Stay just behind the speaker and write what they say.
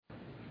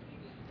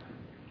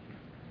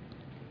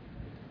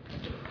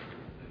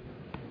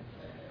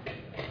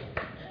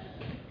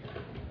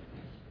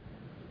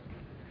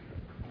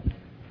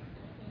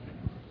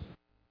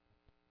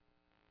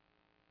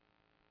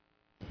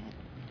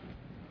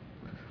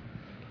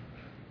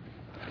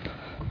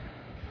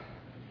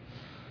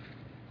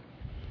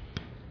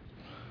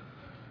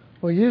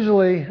Well,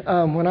 usually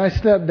when I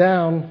step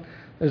down,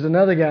 there's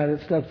another guy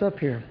that steps up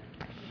here.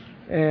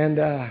 And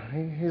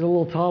he's a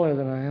little taller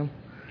than I am.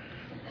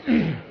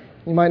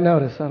 You might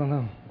notice, I don't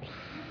know.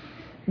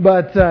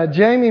 But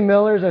Jamie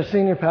Miller is our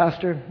senior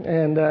pastor.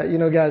 And,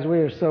 guys, we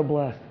are so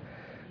blessed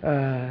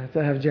to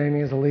have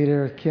Jamie as a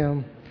leader,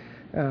 Kim.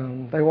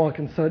 They walk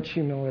in such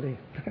humility.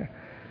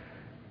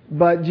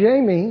 But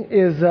Jamie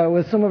is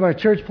with some of our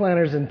church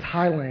planners in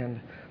Thailand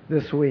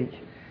this week.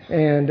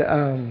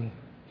 And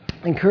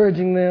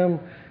encouraging them,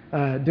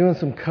 doing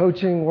some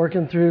coaching,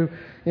 working through,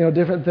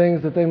 different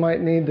things that they might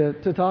need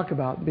to talk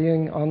about,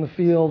 being on the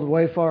field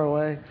way far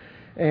away.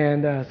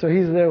 And so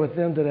he's there with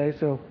them today,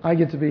 so I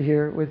get to be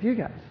here with you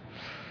guys.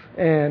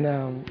 And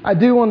I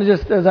do want to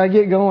just, as I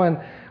get going,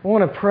 I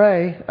want to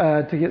pray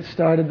to get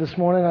started this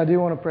morning. I do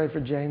want to pray for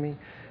Jamie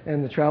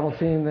and the travel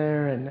team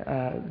there and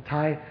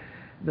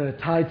the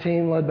Thai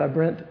team led by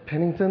Brent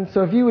Pennington.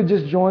 So if you would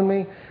just join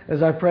me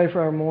as I pray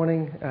for our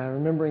morning,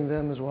 remembering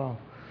them as well.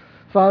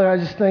 Father, I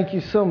just thank you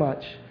so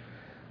much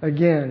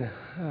again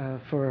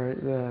for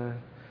the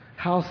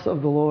house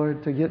of the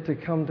Lord to get to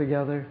come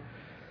together.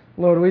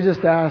 Lord, we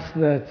just ask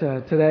that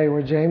today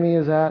where Jamie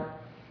is at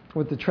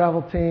with the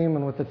travel team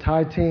and with the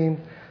Thai team,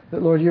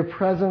 that, Lord, your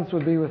presence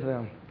would be with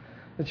them,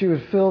 that you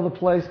would fill the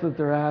place that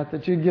they're at,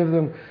 that you'd give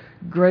them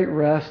great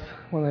rest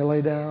when they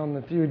lay down,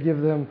 that you would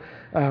give them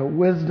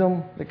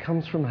wisdom that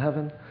comes from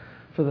heaven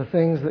for the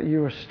things that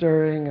you are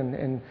stirring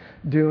and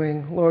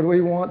doing. Lord, we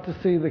want to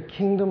see the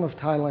kingdom of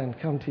Thailand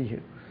come to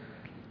you.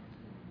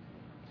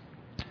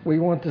 We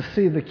want to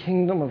see the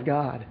kingdom of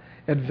God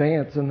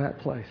advance in that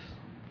place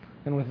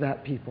and with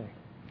that people.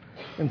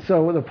 And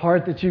so the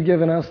part that you've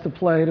given us to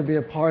play, to be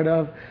a part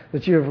of,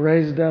 that you have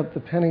raised up the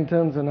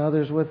Penningtons and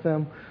others with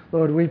them,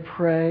 Lord, we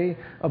pray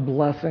a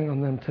blessing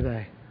on them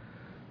today,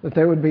 that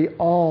they would be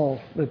all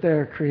that they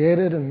are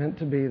created and meant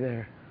to be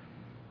there,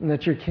 and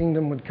that your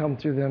kingdom would come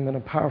through them in a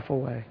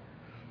powerful way.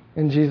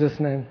 In Jesus'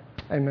 name,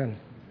 amen.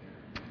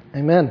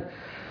 Amen.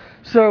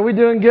 So are we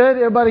doing good?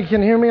 Everybody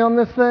can hear me on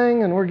this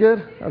thing and we're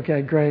good?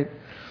 Okay, great.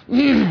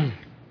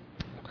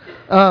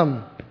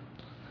 I'm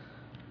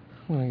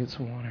going to get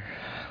some water.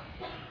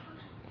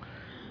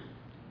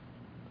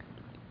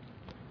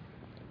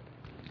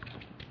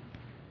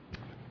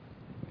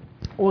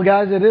 Well,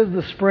 guys, it is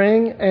the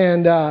spring,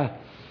 and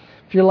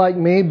if you're like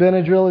me,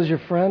 Benadryl is your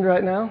friend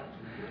right now.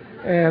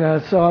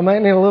 And so I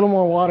might need a little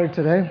more water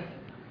today.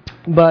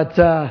 But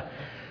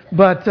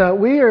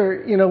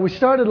we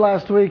started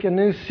last week a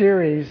new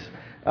series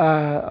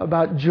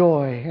about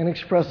joy,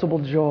 inexpressible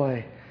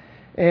joy.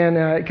 And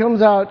it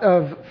comes out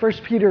of 1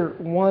 Peter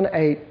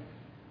 1:8.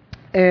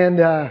 And,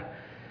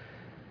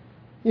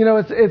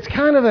 it's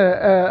kind of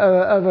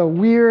a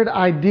weird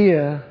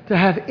idea to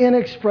have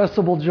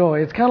inexpressible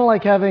joy. It's kind of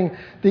like having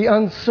the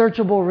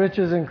unsearchable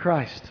riches in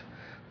Christ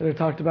that are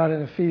talked about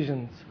in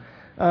Ephesians.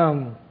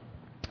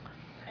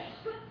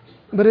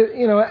 But,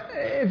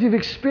 if you've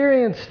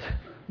experienced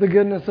the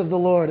goodness of the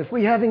Lord, if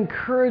we have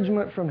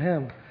encouragement from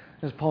Him,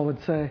 as Paul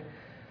would say,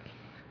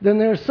 then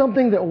there's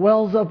something that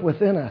wells up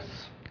within us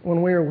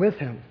when we are with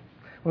Him,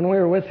 when we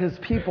are with His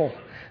people.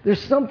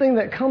 There's something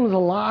that comes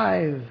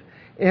alive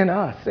in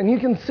us, and you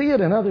can see it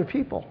in other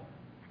people.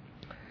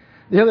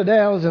 The other day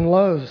I was in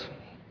Lowe's.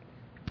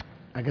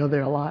 I go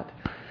there a lot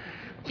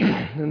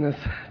in this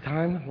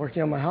time,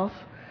 working on my house.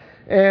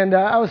 And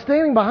I was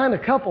standing behind a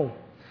couple,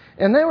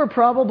 and they were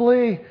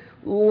probably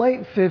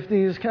late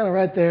 50s, kind of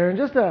right there, and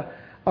just a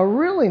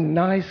really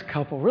nice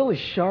couple, really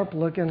sharp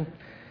looking,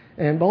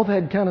 and both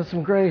had kind of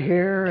some gray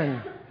hair,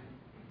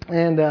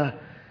 and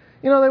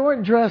they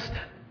weren't dressed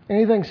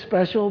anything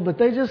special, but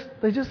they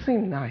just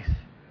seemed nice.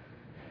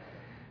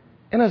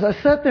 And as I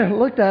sat there and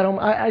looked at them,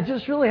 I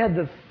just really had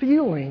the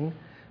feeling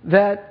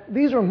that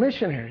these were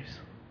missionaries,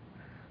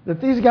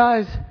 that these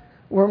guys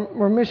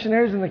were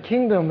missionaries in the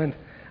kingdom, and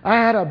I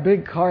had a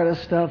big cart of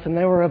stuff, and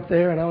they were up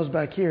there, and I was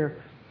back here.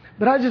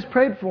 But I just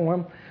prayed for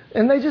them,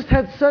 and they just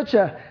had such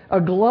a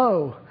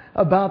glow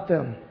about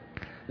them.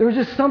 There was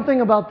just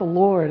something about the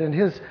Lord and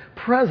His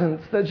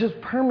presence that just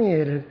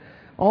permeated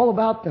all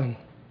about them.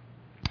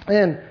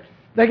 And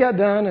they got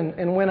done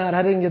and went out.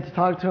 I didn't get to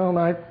talk to them.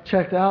 I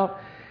checked out.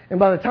 And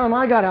by the time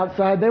I got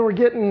outside, they were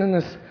getting in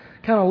this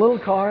kind of little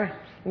car,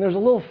 and there's a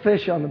little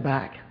fish on the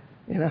back,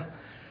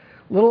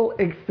 little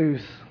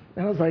ichthus.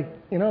 And I was like,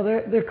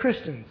 they're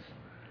Christians.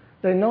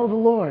 They know the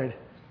Lord.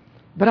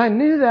 But I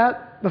knew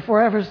that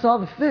before I ever saw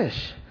the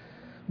fish,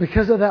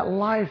 because of that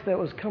life that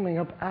was coming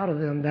up out of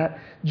them, that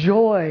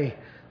joy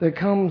that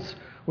comes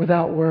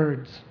without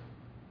words.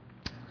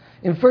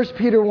 In 1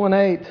 Peter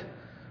 1:8,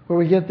 where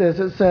we get this,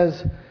 it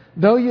says,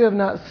 "Though you have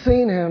not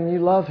seen Him, you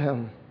love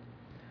Him.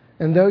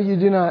 And though you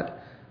do not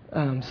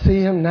see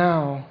Him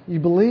now, you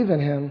believe in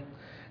Him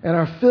and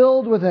are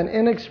filled with an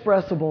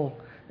inexpressible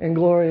and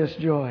glorious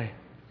joy."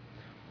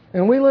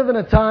 And we live in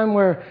a time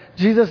where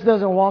Jesus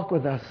doesn't walk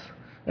with us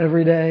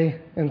every day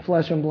in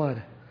flesh and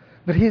blood,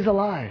 but He's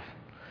alive.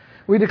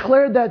 We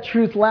declared that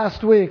truth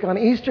last week on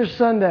Easter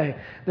Sunday,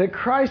 that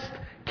Christ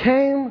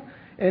came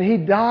and He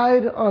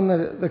died on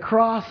the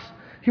cross.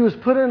 He was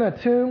put in a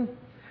tomb,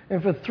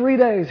 And for 3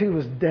 days he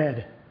was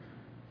dead.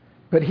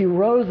 But he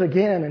rose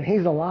again and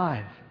he's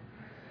alive.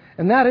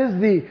 And that is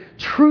the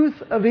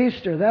truth of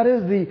Easter. That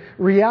is the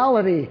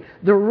reality.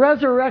 The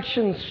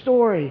resurrection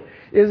story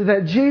is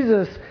that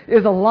Jesus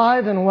is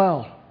alive and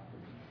well.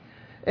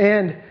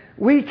 And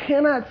we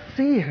cannot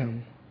see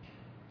him,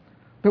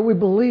 but we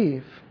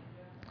believe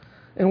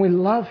and we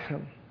love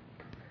him.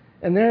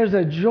 And there's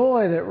a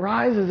joy that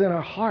rises in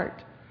our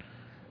heart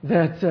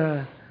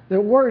that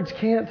words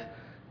can't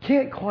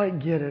quite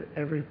get at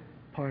every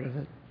part of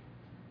it.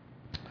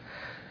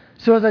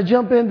 So as I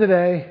jump in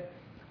today,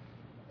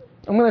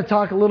 I'm going to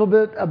talk a little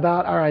bit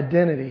about our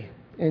identity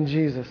in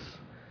Jesus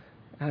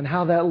and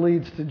how that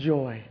leads to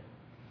joy.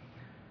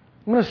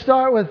 I'm going to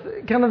start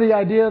with kind of the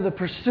idea of the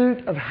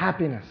pursuit of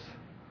happiness.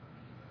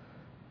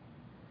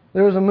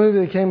 There was a movie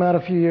that came out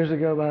a few years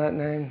ago by that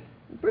name.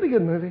 Pretty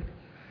good movie.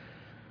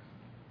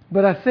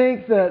 But I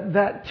think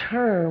that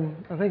term,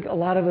 I think a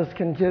lot of us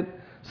can get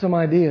some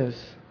ideas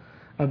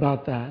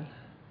about that.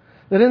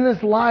 That in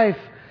this life,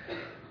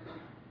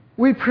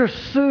 we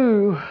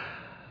pursue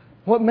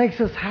what makes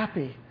us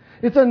happy.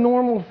 It's a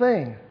normal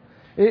thing.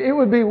 It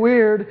would be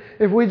weird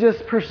if we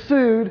just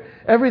pursued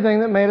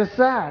everything that made us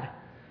sad.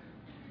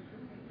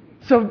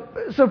 So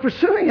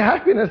pursuing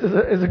happiness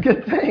is a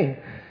good thing.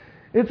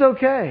 It's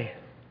okay.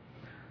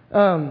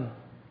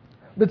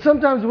 But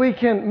sometimes we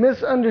can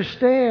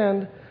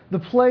misunderstand the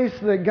place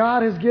that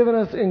God has given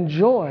us in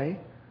joy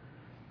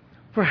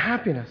for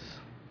happiness.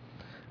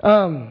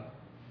 I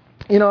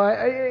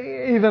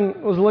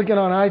even was looking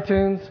on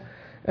iTunes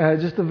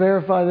just to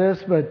verify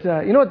this, but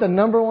you know what the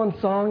number one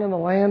song in the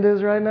land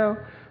is right now?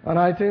 On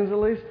iTunes at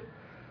least?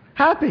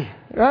 Happy,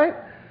 right?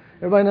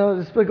 Everybody know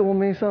the Despicable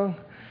Me song?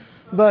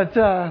 But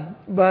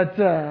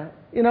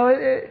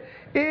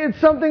it's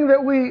something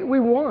that we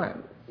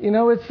want.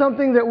 It's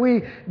something that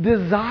we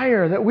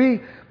desire, that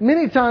we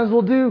many times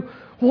will do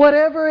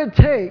whatever it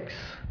takes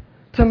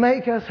to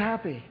make us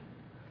happy.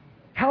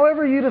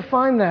 However you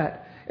define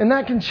that. And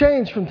that can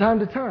change from time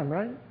to time,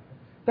 right?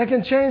 That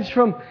can change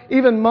from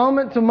even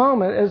moment to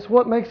moment as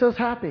what makes us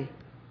happy.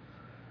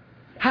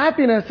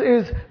 Happiness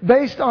is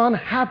based on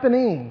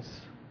happenings.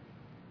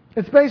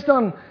 It's based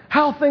on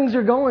how things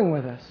are going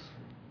with us.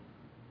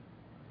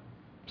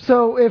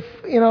 So if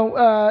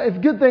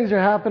good things are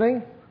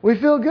happening, we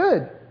feel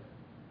good.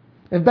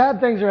 If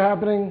bad things are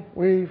happening,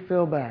 we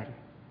feel bad.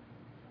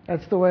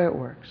 That's the way it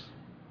works.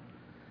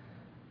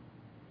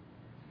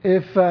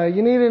 If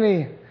you need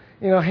any,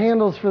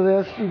 handles for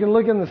this, you can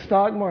look in the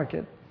stock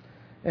market.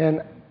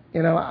 And,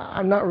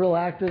 I'm not real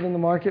active in the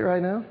market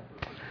right now.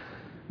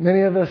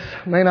 Many of us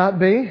may not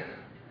be.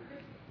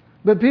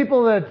 But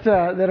people that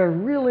are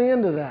really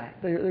into that,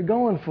 they're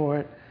going for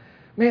it,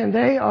 man,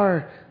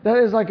 that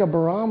is like a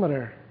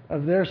barometer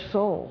of their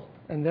soul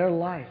and their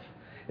life.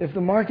 If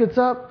the market's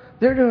up,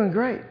 they're doing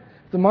great.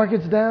 If the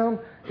market's down,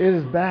 it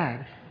is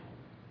bad.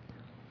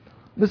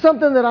 But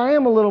something that I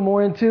am a little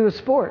more into is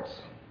sports.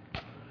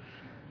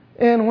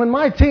 And when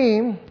my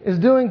team is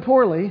doing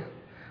poorly,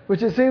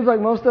 which it seems like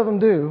most of them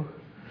do,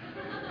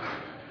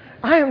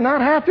 I am not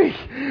happy.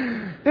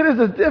 It is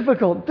a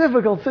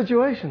difficult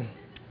situation.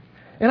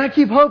 And I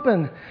keep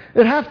hoping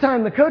at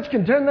halftime the coach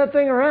can turn that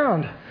thing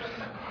around.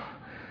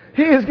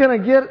 He is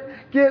going to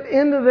get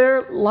into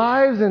their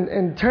lives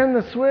and turn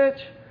the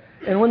switch.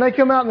 And when they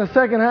come out in the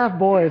second half,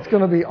 boy, it's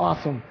going to be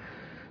awesome.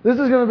 This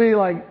is going to be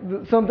like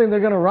something they're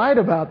going to write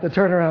about, the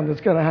turnaround that's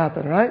going to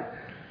happen, right?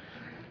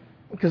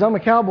 Because I'm a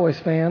Cowboys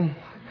fan,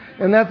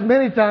 and that's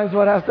many times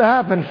what has to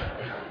happen.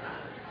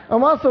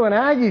 I'm also an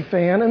Aggie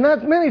fan, and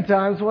that's many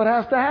times what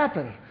has to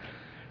happen.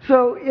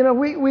 So,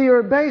 we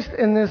are based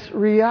in this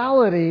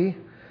reality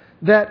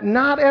that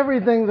not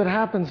everything that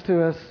happens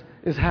to us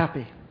is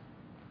happy.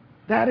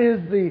 That is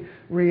the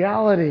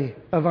reality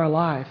of our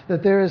life,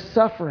 that there is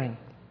suffering,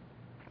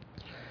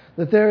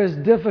 that there is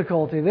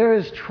difficulty, there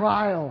is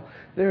trial,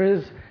 there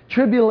is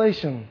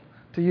tribulation,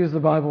 to use the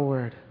Bible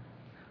word.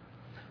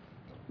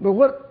 But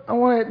what I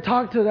want to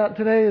talk to about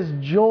today is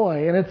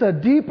joy, and it's a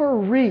deeper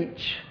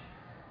reach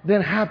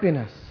than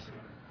happiness.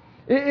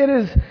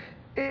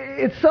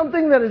 It's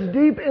something that is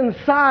deep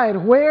inside.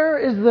 Where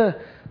is the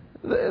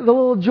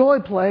little joy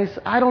place?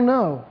 I don't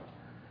know.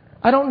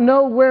 I don't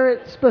know where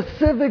it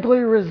specifically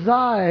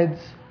resides,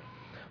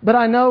 but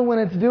I know when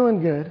it's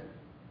doing good.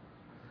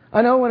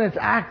 I know when it's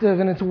active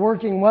and it's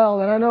working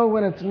well, and I know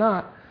when it's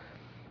not,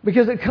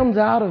 because it comes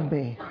out of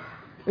me.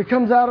 It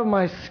comes out of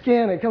my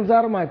skin. It comes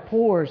out of my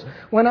pores.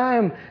 When I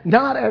am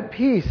not at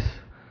peace,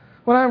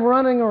 when I'm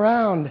running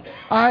around,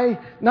 I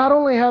not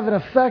only have an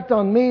effect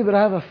on me, but I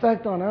have an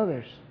effect on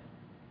others.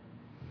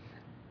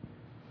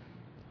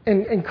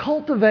 And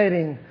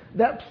cultivating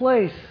that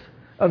place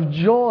of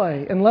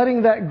joy and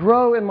letting that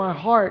grow in my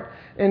heart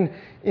and,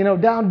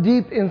 down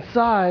deep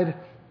inside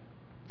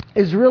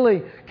is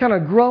really kind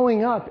of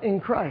growing up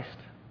in Christ.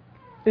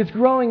 It's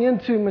growing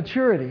into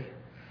maturity.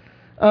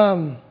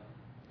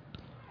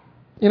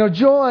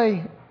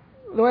 Joy,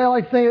 the way I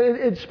like to think,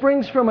 it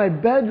springs from a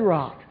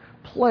bedrock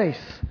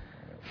place,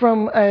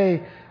 from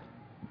a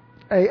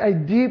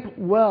deep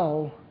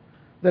well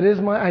that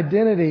is my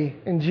identity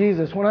in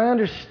Jesus, when I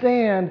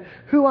understand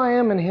who I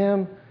am in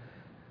Him,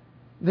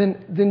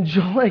 then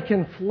joy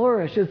can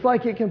flourish. It's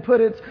like it can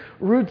put its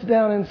roots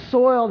down in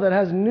soil that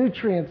has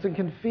nutrients and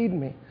can feed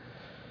me.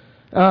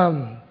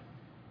 I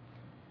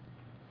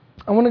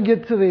want to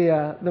get to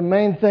the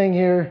main thing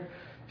here,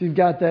 if you've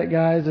got that,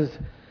 guys, is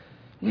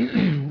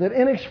that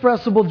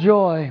inexpressible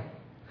joy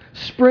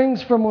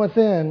springs from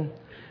within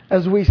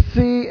as we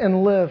see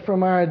and live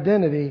from our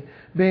identity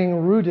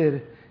being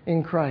rooted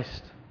in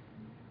Christ.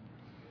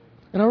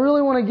 And I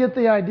really want to get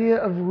the idea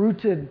of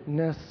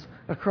rootedness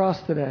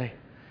across today.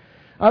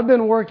 I've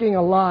been working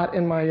a lot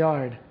in my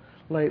yard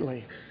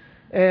lately.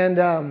 And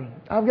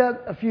I've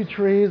got a few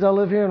trees. I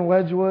live here in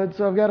Wedgwood,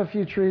 so I've got a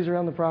few trees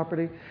around the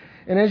property.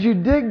 And as you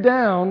dig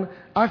down,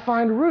 I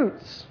find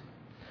roots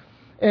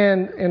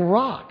and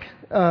rock.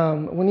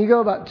 When you go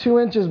about 2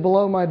 inches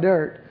below my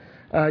dirt,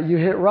 you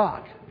hit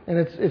rock. And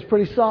it's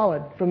pretty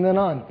solid from then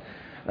on.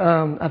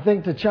 I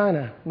think to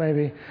China,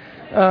 maybe.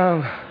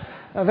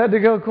 I've had to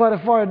go quite a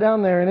far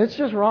down there, and it's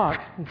just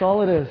rock. That's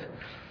all it is.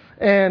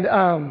 And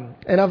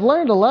I've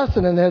learned a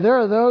lesson in there. There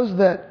are those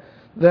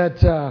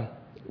that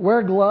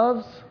wear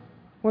gloves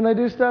when they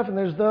do stuff, and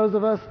there's those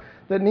of us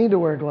that need to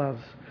wear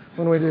gloves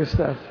when we do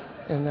stuff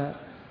in that.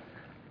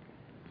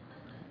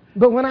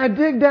 But when I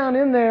dig down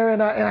in there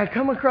and I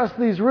come across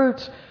these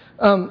roots,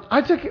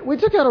 we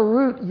took out a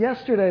root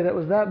yesterday that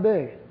was that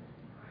big.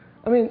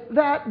 I mean,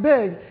 that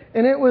big,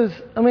 and it was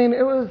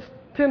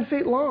 10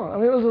 feet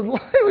long.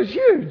 It was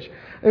huge.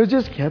 It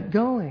just kept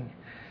going.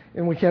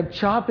 And we kept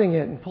chopping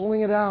it and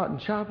pulling it out and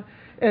chopping.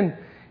 And,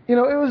 it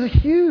was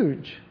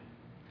huge.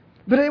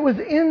 But it was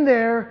in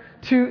there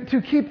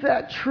to keep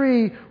that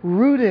tree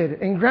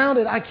rooted and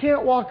grounded. I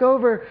can't walk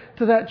over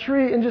to that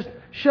tree and just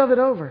shove it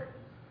over.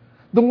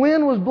 The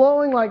wind was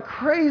blowing like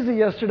crazy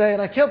yesterday,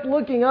 and I kept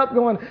looking up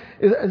going,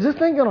 is this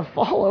thing going to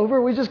fall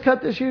over? We just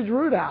cut this huge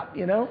root out,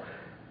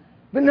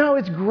 But no,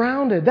 it's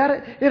grounded.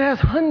 It has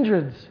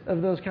hundreds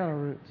of those kind of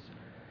roots.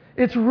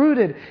 It's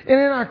rooted. And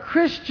in our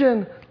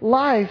Christian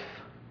life,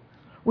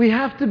 we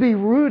have to be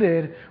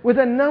rooted with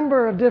a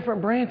number of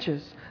different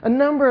branches, a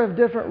number of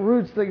different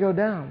roots that go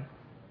down.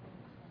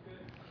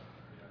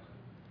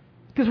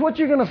 Because what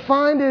you're going to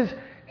find is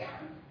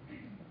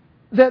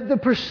that the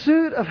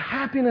pursuit of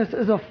happiness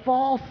is a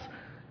false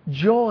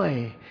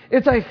joy.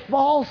 It's a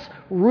false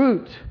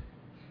root.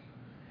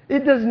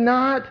 It does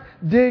not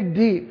dig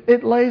deep.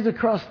 It lays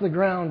across the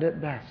ground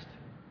at best.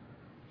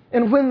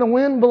 And when the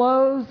wind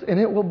blows, and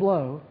it will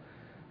blow,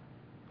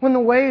 when the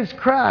waves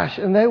crash,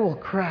 and they will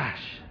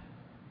crash,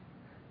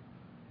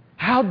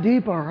 how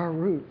deep are our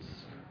roots?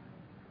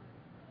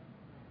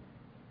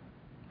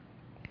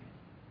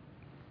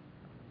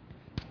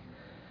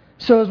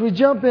 So as we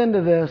jump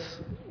into this,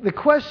 the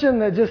question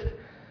that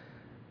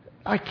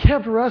I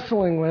kept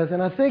wrestling with,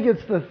 and I think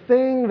it's the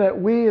thing that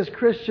we as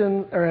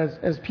Christians, or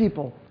as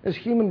people, as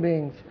human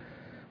beings,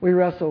 we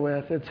wrestle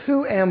with. It's,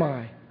 who am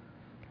I?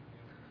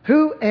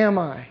 Who am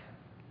I?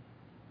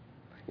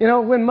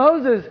 When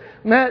Moses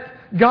met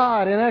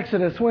God in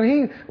Exodus, when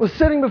he was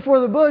sitting before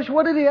the bush,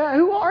 what did he ask?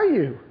 Who are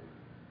you?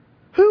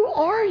 Who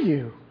are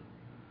you?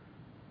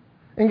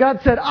 And God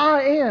said,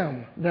 I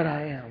am that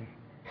I am.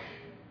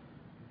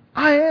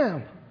 I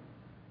am.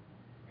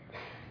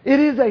 It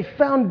is a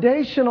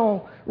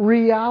foundational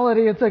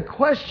reality. It's a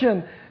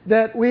question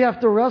that we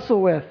have to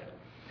wrestle with.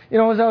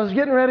 As I was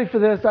getting ready for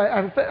this,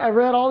 I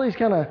read all these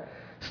kind of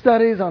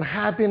studies on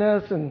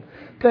happiness and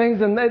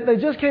things, and they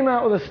just came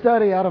out with a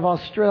study out of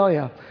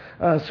Australia,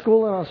 a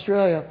school in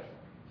Australia.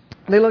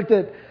 They looked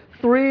at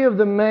 3 of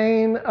the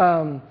main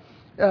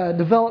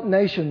developed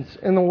nations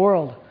in the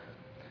world.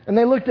 And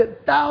they looked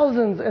at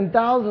thousands and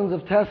thousands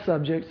of test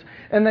subjects,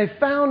 and they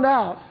found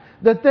out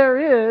that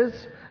there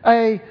is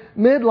a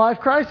midlife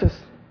crisis.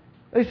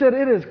 They said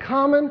it is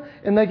common,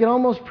 and they can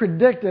almost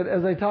predict it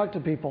as they talk to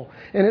people.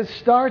 And it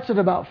starts at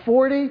about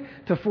 40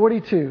 to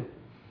 42.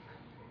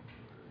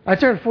 I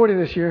turned 40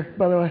 this year,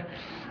 by the way.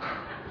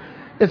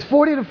 It's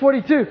 40 to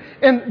 42.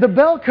 And the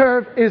bell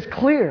curve is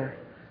clear.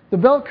 The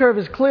bell curve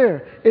is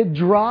clear. It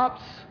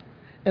drops,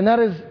 and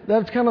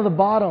that's kind of the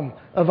bottom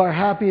of our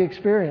happy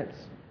experience.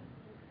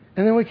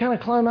 And then we kind of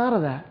climb out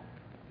of that.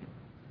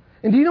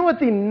 And do you know what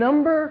the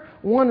number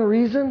one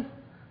reason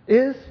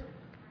is?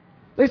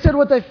 They said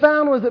what they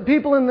found was that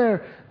people in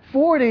their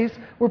 40s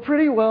were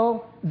pretty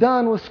well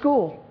done with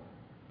school.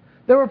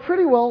 They were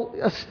pretty well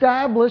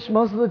established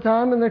most of the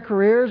time in their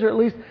careers, or at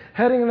least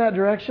heading in that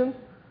direction.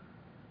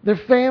 Their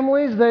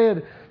families, they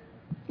had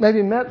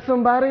maybe met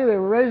somebody, they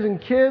were raising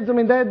kids.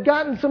 They had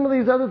gotten some of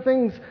these other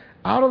things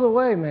out of the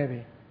way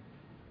maybe.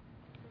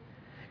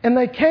 And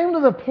they came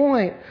to the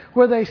point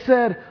where they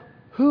said,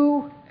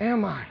 who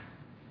am I?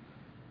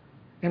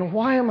 And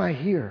why am I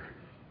here?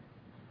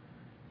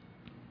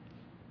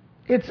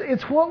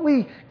 It's what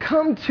we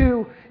come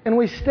to and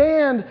we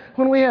stand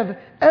when we have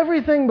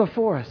everything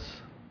before us.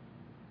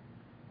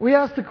 We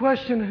ask the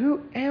question,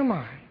 who am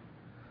I?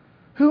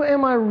 Who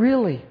am I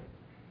really?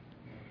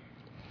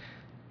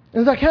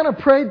 As I kind of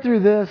prayed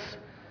through this,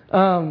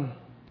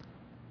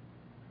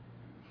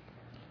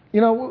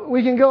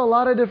 We can go a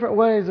lot of different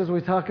ways as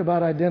we talk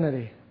about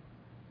identity.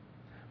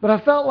 But I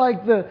felt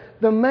like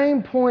the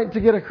main point to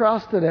get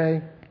across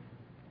today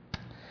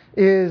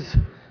is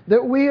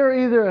that we are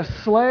either a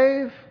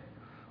slave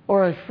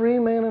or a free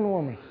man and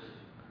woman.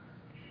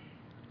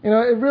 It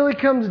really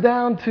comes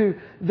down to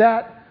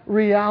that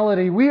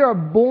reality. We are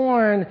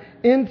born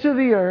into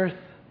the earth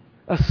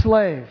a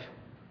slave.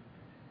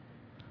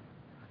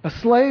 A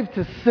slave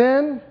to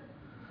sin,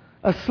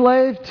 a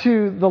slave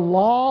to the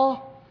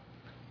law,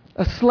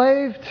 a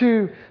slave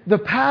to the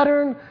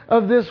pattern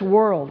of this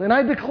world. And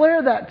I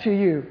declare that to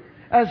you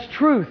as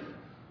truth.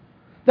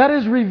 That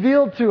is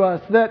revealed to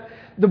us, that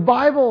the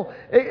Bible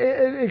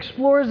it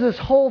explores this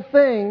whole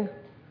thing,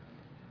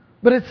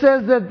 but it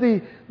says that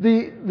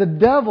the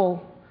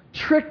devil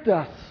tricked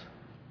us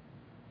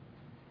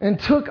and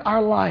took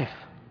our life.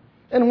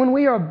 And when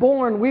we are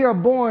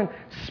born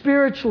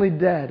spiritually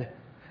dead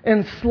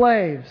and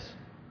slaves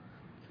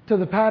to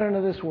the pattern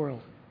of this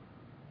world.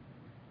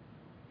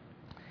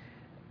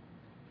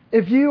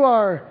 If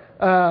you're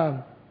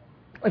a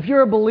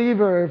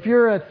believer, if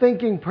you're a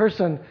thinking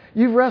person,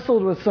 you've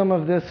wrestled with some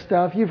of this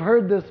stuff. You've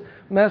heard this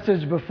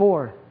message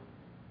before.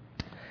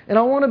 And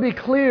I want to be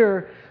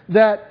clear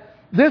that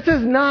this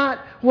is not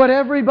what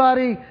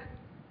everybody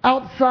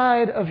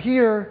outside of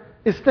here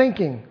is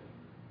thinking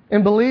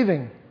and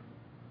believing.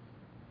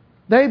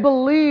 They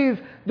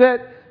believe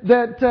that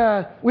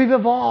we've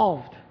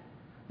evolved,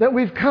 that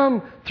we've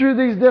come through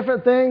these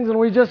different things and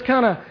we just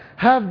kind of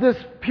have this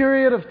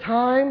period of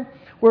time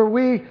where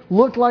we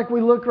look like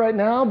we look right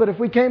now, but if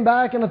we came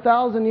back in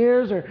 1,000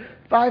 years or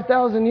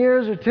 5,000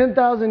 years or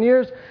 10,000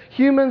 years,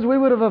 humans, we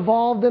would have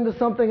evolved into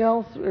something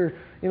else or,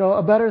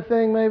 a better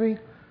thing maybe.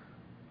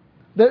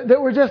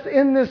 That we're just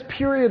in this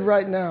period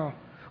right now.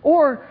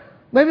 Or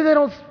maybe they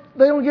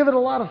don't give it a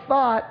lot of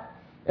thought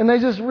and they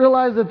just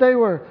realize that they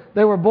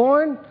were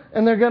born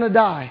and they're going to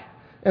die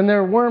and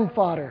they're worm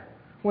fodder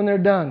when they're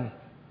done.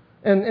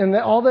 And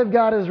all they've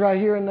got is right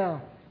here and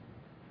now.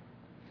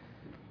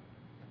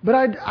 But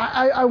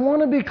I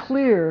want to be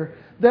clear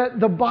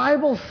that the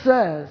Bible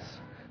says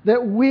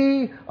that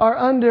we are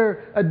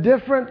under a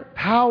different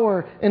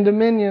power and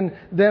dominion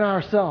than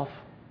ourselves.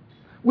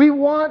 We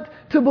want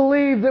to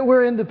believe that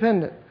we're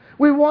independent.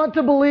 We want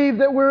to believe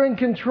that we're in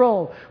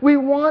control. We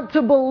want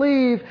to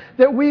believe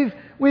that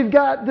we've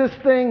got this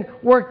thing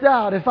worked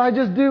out. If I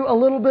just do a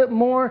little bit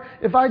more,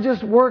 if I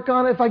just work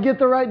on it, if I get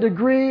the right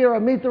degree or I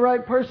meet the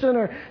right person,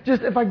 or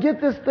just if I get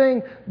this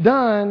thing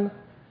done,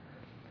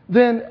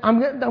 then I'm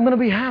going to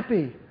be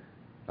happy.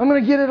 I'm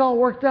going to get it all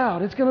worked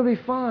out. It's going to be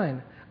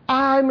fine.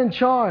 I'm in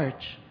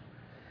charge.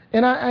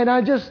 And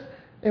I just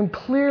am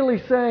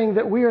clearly saying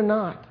that we are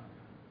not.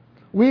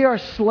 We are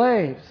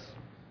slaves.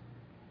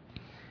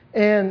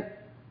 And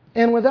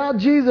without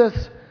Jesus,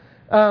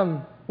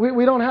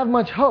 we don't have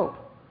much hope.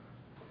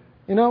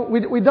 We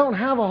don't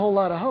have a whole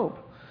lot of hope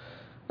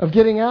of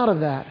getting out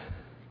of that.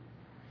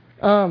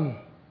 But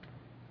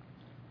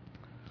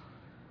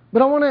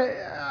I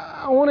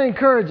want to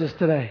encourage us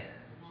today.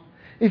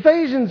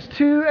 Ephesians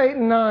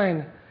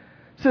 2:8-9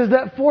 says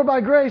that for by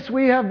grace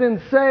we have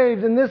been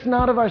saved, and this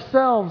not of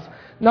ourselves,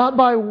 not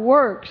by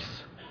works,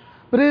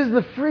 but it is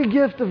the free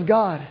gift of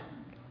God.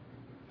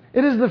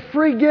 It is the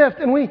free gift.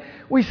 And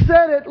we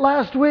said it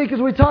last week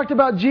as we talked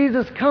about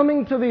Jesus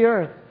coming to the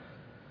earth.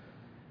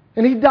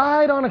 And He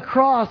died on a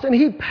cross and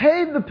He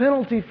paid the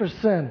penalty for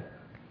sin.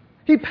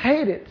 He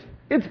paid it.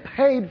 It's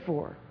paid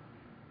for.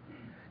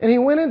 And He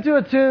went into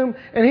a tomb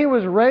and He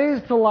was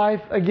raised to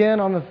life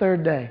again on the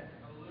third day.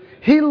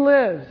 He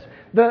lives.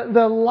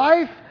 The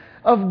life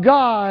of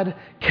God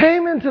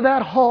came into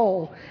that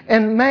hole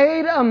and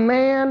made a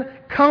man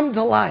come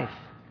to life.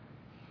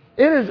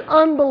 It is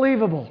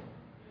unbelievable.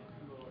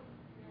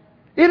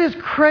 It is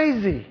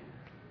crazy.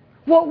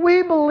 What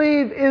we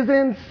believe is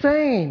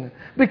insane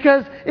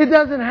because it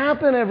doesn't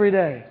happen every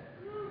day.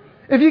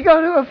 If you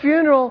go to a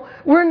funeral,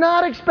 we're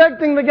not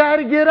expecting the guy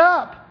to get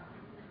up.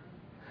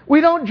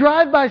 We don't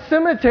drive by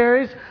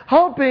cemeteries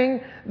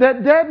hoping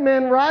that dead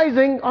men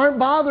rising aren't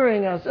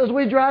bothering us as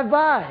we drive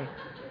by.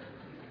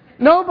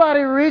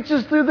 Nobody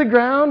reaches through the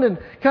ground and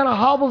kind of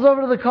hobbles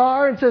over to the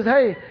car and says,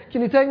 "Hey,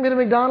 can you take me to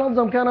McDonald's?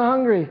 I'm kind of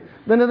hungry.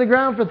 Been in the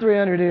ground for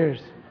 300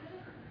 years.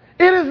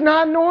 It is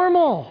not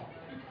normal.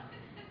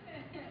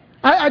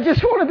 I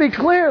just want to be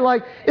clear.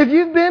 Like, if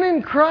you've been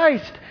in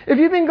Christ, if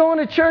you've been going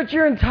to church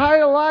your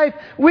entire life,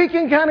 we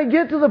can kind of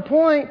get to the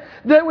point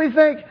that we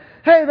think,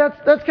 hey,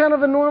 that's kind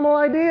of a normal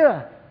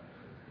idea.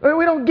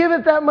 We don't give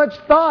it that much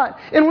thought.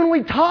 And when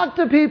we talk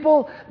to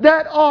people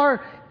that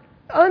are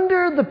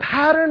under the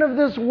pattern of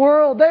this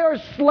world, they are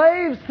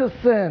slaves to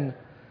sin.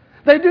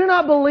 They do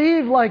not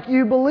believe like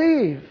you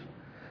believe.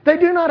 They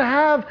do not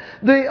have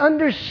the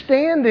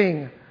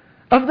understanding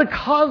of the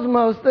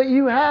cosmos that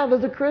you have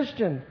as a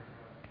Christian.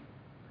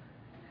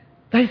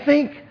 They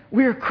think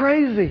we're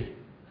crazy.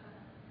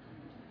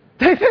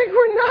 They think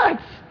we're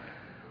nuts.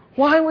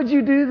 Why would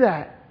you do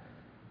that?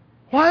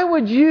 Why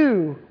would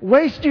you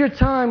waste your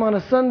time on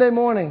a Sunday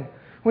morning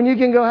when you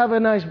can go have a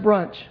nice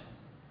brunch?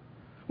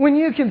 When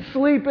you can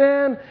sleep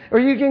in or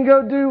you can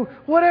go do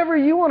whatever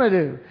you want to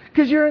do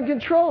because you're in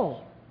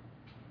control.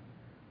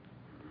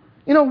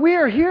 You know, we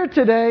are here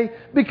today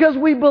because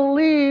we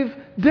believe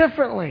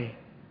differently.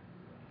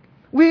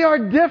 We are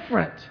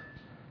different.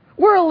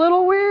 We're a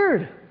little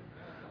weird.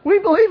 We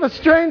believe a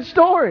strange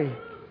story.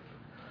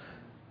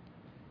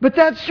 But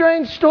that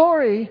strange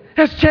story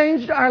has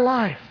changed our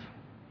life.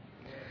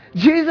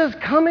 Jesus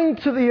coming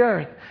to the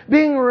earth,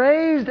 being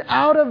raised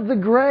out of the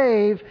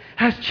grave,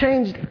 has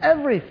changed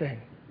everything.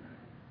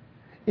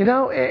 You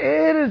know,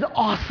 it is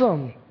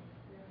awesome.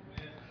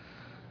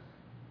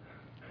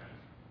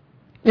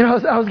 You know,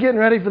 as I was getting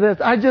ready for this,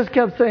 I just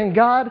kept saying,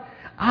 God,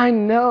 I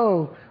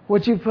know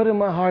what you put in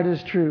my heart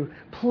is true.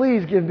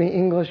 Please give me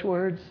English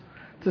words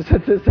to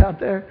set this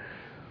out there.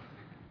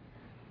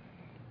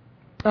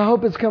 I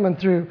hope it's coming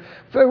through.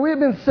 For we have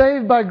been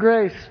saved by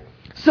grace.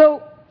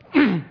 So,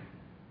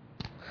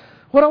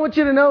 what I want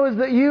you to know is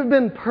that you've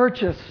been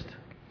purchased.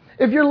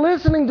 If you're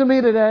listening to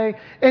me today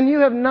and you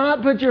have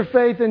not put your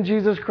faith in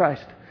Jesus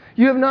Christ,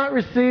 you have not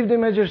received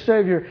Him as your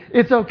Savior,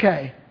 it's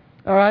okay.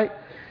 All right?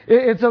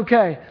 It's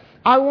okay.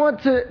 I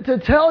want to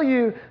tell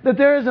you that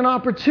there is an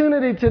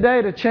opportunity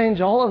today to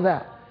change all of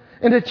that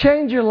and to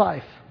change your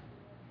life.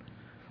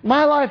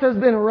 My life has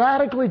been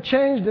radically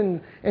changed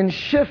and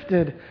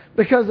shifted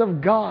because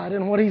of God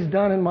and what He's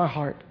done in my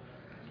heart.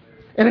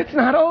 And it's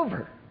not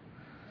over.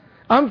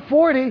 I'm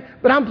 40,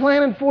 but I'm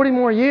planning 40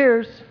 more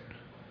years.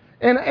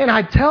 And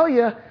I tell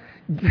you,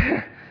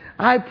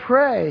 I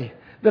pray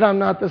that I'm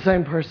not the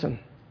same person.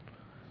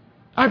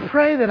 I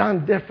pray that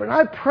I'm different.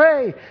 I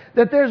pray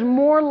that there's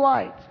more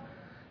light.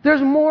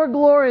 There's more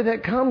glory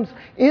that comes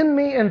in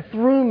me and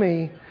through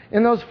me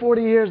in those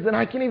 40 years than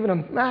I can even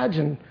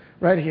imagine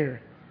right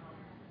here.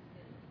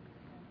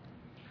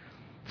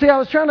 See, I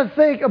was trying to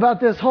think about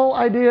this whole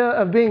idea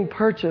of being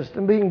purchased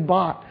and being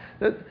bought.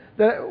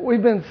 That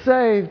we've been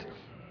saved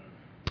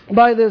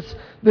by this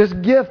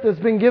gift that's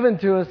been given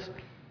to us.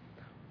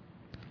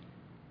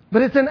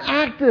 But it's an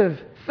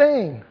active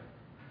thing.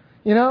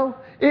 You know?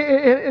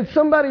 It's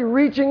somebody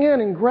reaching in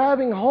and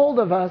grabbing hold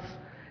of us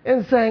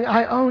and saying,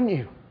 I own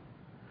you.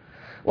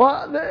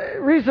 Well,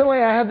 recently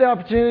I had the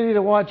opportunity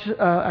to watch,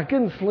 I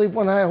couldn't sleep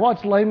one night. I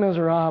watched Les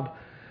Miserables.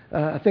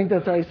 I think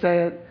that's how you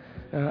say it.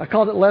 I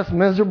called it Les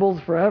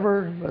Miserables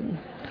forever, but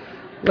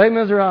Les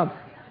Miserables.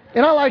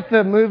 And I like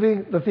the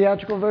movie, the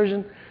theatrical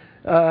version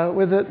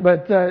with it.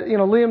 But, you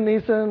know, Liam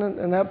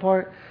Neeson and that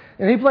part.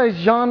 And he plays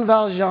Jean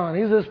Valjean.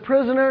 He's this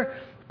prisoner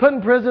put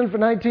in prison for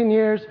 19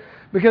 years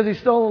because he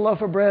stole a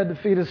loaf of bread to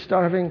feed his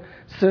starving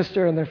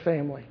sister and their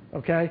family.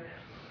 Okay?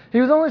 He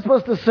was only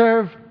supposed to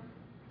serve,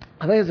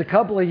 I think it was a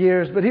couple of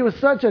years, but he was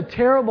such a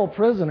terrible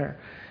prisoner.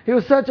 He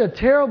was such a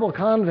terrible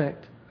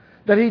convict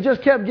that he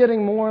just kept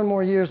getting more and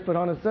more years put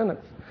on his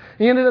sentence.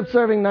 He ended up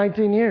serving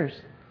 19 years.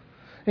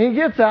 And he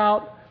gets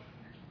out,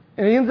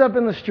 and he ends up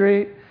in the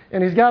street,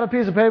 and he's got a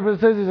piece of paper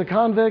that says he's a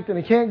convict, and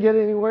he can't get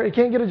anywhere, he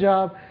can't get a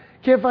job,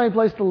 can't find a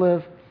place to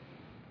live.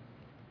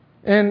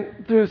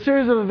 And through a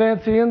series of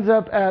events, he ends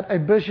up at a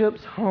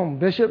bishop's home,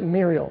 Bishop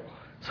Muriel's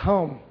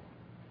home.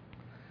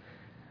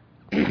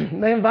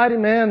 They invite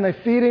him in, they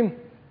feed him,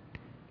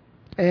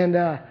 and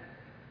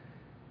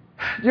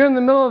during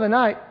the middle of the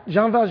night,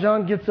 Jean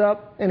Valjean gets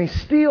up and he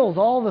steals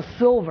all the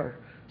silver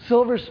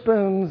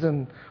spoons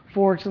and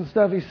forks and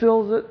stuff. He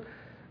steals it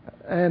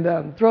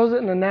and throws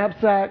it in a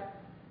knapsack,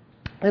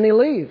 and he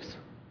leaves.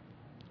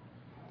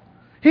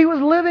 He was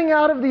living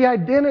out of the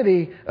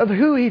identity of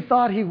who he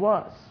thought he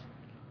was.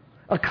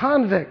 A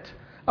convict,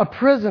 a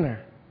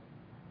prisoner.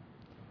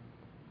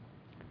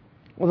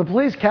 Well, the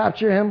police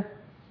capture him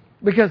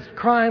because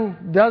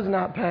crime does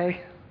not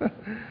pay.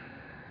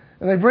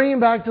 And they bring him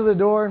back to the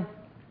door.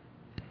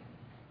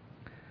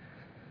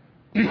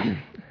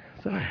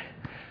 Sorry.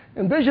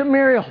 And Bishop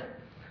Muriel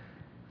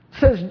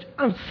says,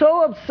 I'm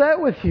so upset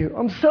with you.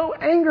 I'm so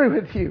angry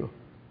with you.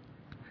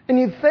 And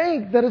you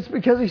think that it's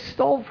because he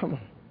stole from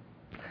him.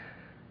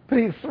 But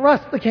he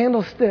thrust the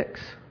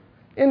candlesticks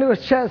into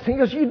his chest. And he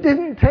goes, you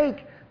didn't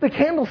take the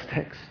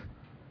candlesticks.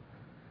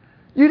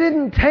 You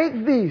didn't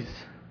take these.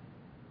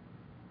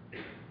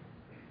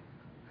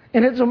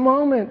 And it's a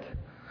moment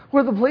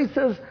where the police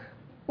says,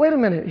 wait a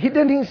minute,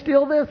 didn't he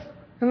steal this?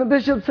 And the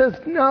bishop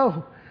says,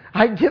 no,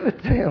 I give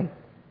it to him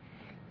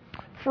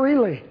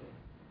freely.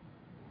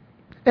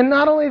 And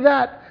not only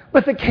that,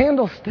 but the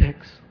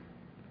candlesticks.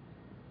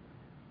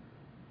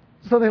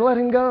 So they let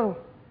him go.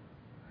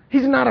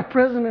 He's not a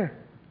prisoner.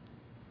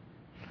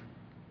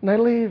 And they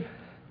leave.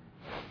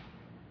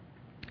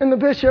 And the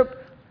bishop,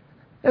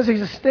 as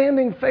he's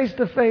standing face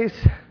to face,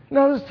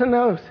 nose to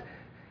nose,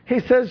 he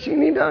says, you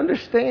need to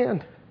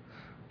understand,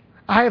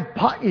 I have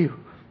bought you.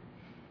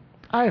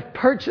 I have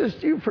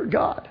purchased you for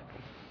God.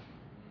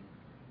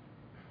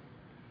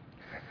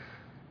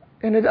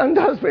 And it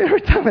undoes me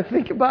every time I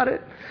think about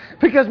it,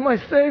 because my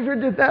Savior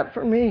did that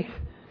for me.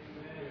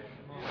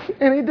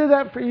 And He did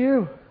that for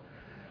you.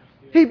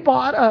 He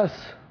bought us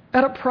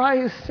at a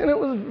price, and it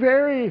was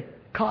very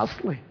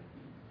costly.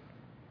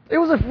 It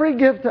was a free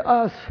gift to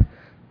us,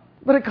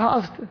 but it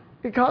cost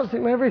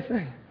Him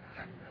everything.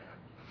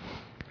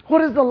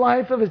 What is the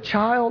life of a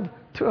child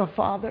to a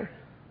father?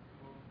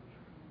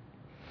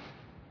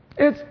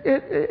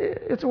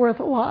 It's worth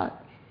a lot.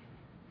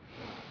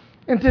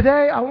 And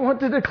today I want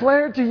to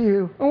declare to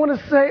you, I want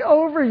to say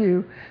over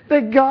you,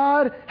 that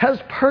God has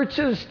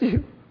purchased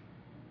you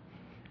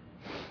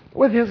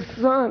with His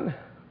Son.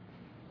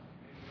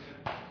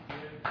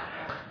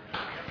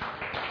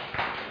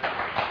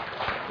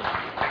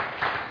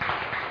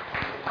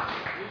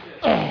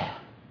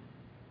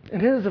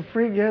 And it is a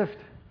free gift.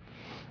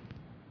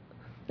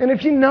 And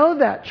if you know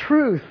that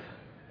truth,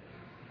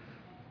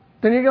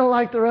 then you're going to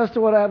like the rest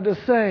of what I have to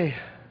say.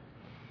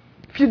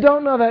 If you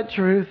don't know that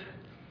truth,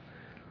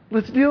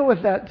 let's deal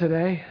with that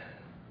today.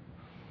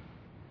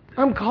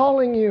 I'm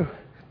calling you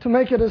to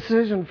make a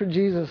decision for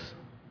Jesus.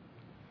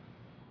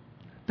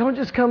 Don't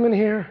just come in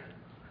here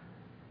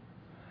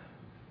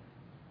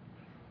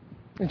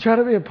and try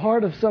to be a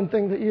part of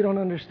something that you don't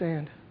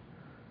understand.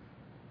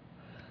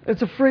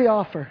 It's a free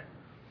offer.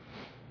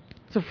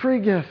 It's a free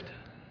gift.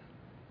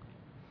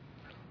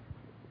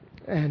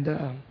 And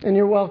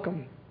you're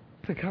welcome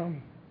to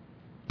come.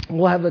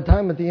 We'll have the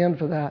time at the end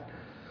for that.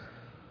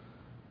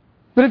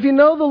 But if you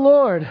know the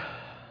Lord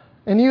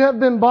and you have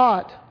been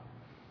bought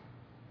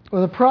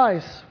with a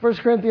price, 1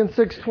 Corinthians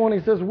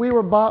 6:20 says, we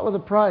were bought with a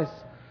price.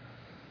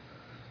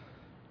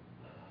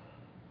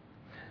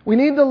 We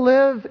need to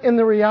live in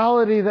the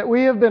reality that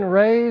we have been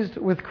raised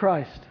with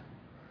Christ.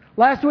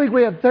 Last week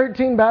we had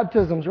 13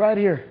 baptisms right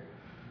here.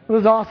 It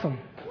was awesome.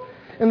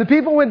 And the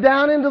people went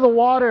down into the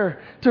water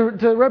to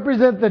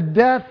represent the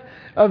death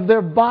of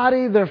their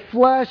body, their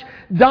flesh,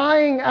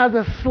 dying as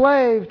a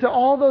slave to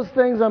all those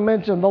things I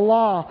mentioned, the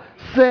law,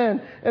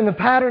 sin, and the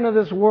pattern of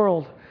this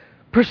world.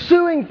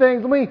 Pursuing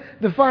things, let me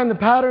define the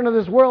pattern of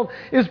this world,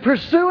 is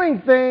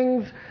pursuing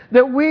things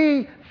that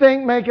we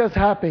think make us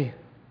happy.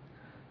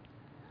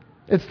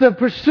 It's the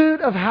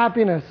pursuit of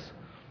happiness.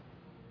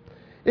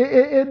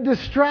 It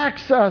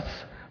distracts us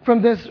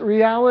from this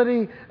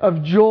reality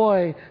of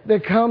joy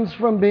that comes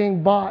from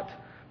being bought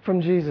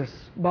from Jesus,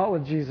 bought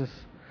with Jesus.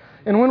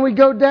 And when we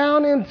go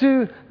down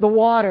into the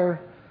water,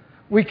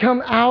 we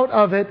come out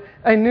of it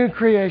a new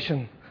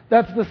creation.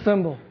 That's the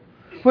symbol.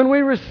 When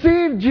we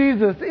receive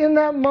Jesus, in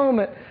that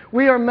moment,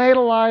 we are made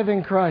alive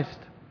in Christ.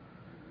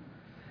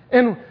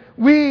 And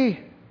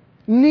we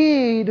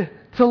need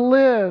to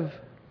live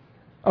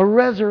a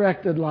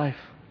resurrected life.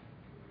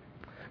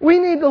 We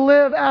need to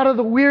live out of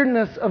the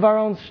weirdness of our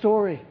own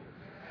story.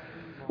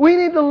 We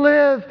need to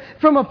live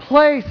from a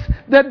place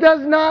that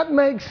does not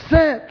make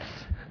sense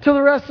to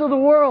the rest of the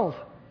world.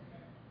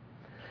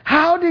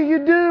 How do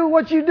you do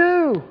what you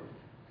do?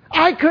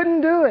 I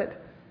couldn't do it.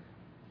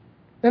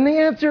 And the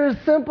answer is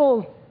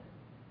simple.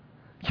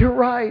 You're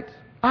right.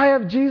 I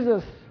have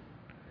Jesus.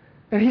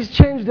 And He's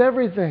changed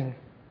everything.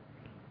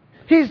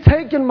 He's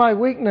taken my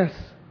weakness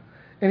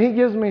and He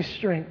gives me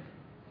strength.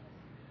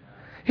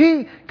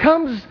 He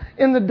comes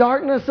in the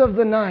darkness of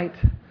the night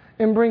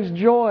and brings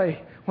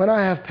joy when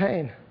I have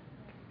pain.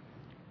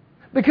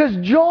 Because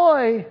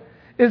joy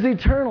is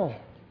eternal.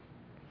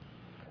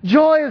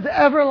 Joy is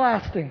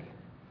everlasting.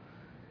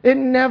 It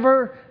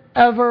never,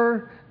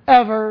 ever,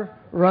 ever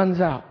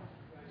runs out.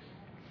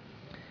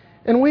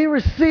 And we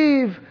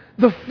receive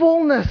the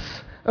fullness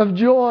of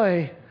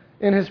joy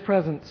in His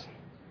presence.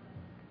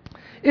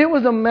 It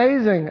was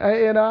amazing.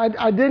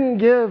 I didn't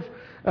give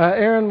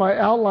Aaron my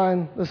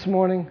outline this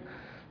morning,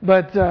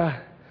 but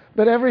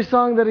every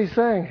song that he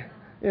sang,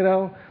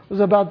 was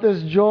about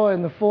this joy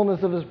and the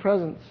fullness of His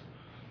presence.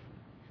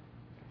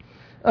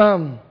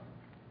 The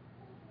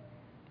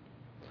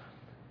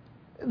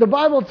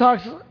Bible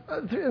talks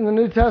in the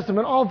New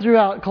Testament all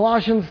throughout,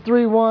 Colossians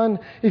 3:1,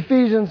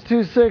 Ephesians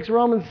 2:6,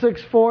 Romans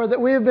 6:4,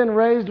 that we have been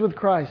raised with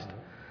Christ.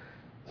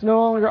 It's no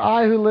longer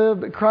I who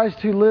live, but Christ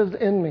who lives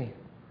in me.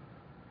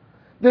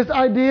 This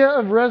idea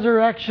of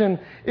resurrection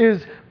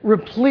is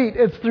replete.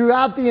 It's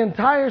throughout the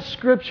entire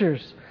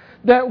Scriptures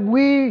that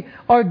we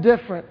are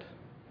different.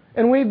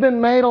 And we've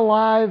been made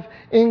alive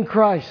in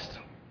Christ.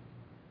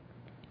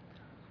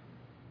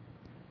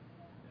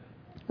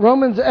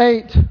 Romans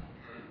 8.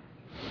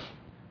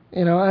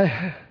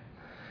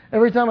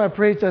 Every time I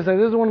preach, I say,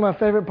 this is one of my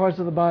favorite parts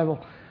of the Bible.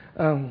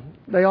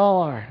 They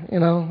all are,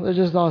 they're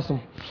just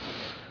awesome.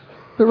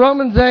 But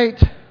Romans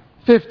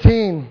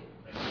 8:15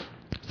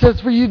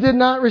 says, for you did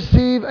not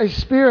receive a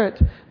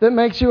spirit that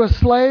makes you a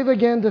slave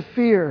again to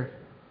fear,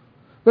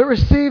 but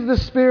receive the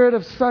spirit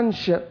of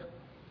sonship.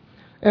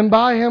 And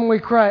by Him we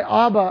cry,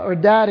 Abba, or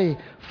Daddy,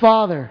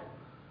 Father.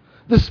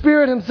 The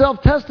Spirit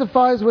Himself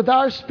testifies with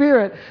our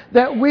spirit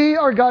that we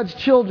are God's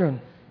children.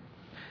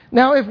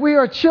 Now, if we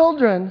are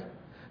children,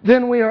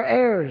 then we are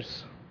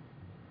heirs.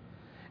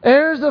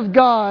 Heirs of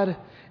God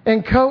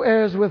and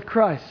co-heirs with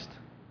Christ.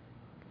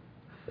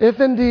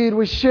 If indeed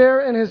we share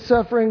in His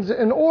sufferings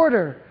in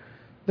order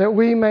that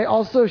we may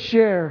also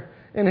share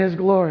in His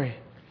glory.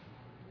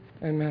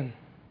 Amen.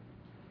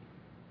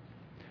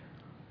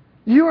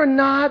 You are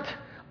not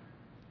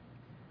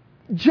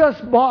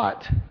just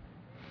bought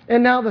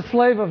and now the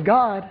slave of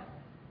God.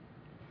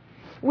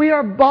 We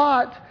are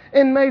bought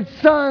and made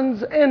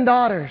sons and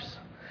daughters.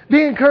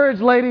 Be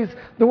encouraged, ladies.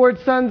 The word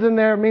sons in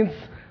there means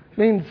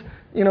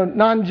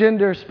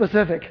non-gender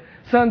specific.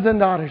 Sons and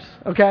daughters,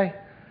 okay?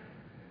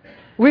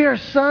 We are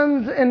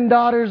sons and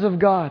daughters of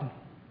God.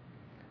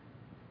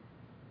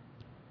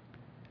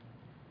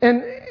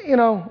 And,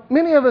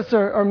 many of us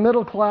are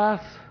middle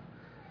class.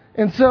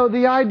 And so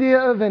the idea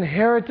of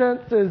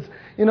inheritance is,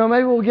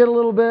 maybe we'll get a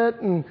little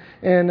bit and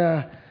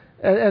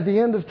at the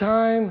end of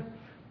time.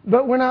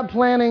 But we're not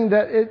planning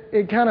that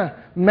it kind of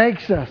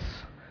makes us.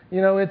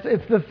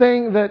 It's the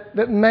thing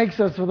that makes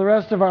us for the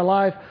rest of our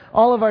life.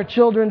 All of our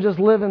children just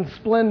live in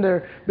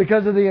splendor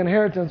because of the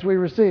inheritance we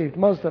received.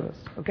 Most of us,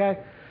 okay?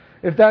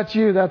 If that's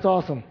you, that's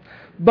awesome.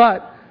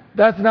 But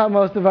that's not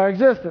most of our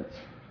existence.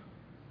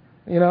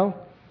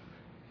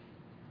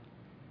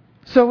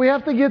 So we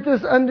have to get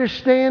this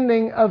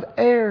understanding of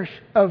heirs,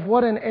 of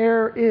what an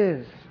heir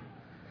is.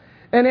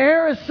 An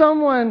heir is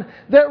someone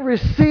that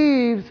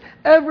receives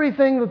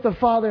everything that the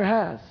Father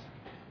has.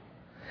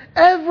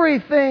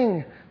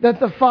 Everything that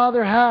the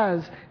Father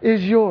has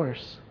is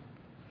yours.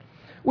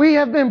 We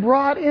have been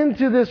brought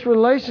into this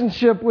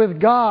relationship with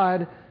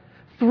God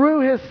through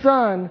His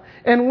Son,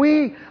 and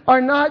we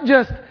are not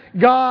just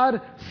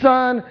God,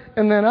 Son,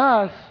 and then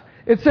us.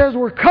 It says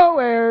we're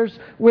co-heirs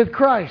with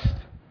Christ.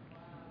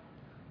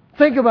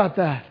 Think about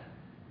that.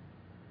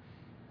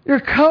 You're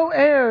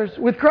co-heirs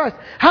with Christ.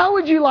 How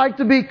would you like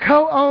to be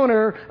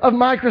co-owner of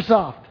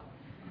Microsoft?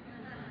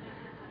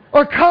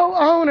 Or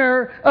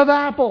co-owner of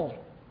Apple?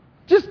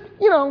 Just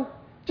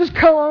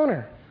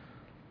co-owner.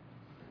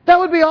 That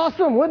would be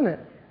awesome, wouldn't it?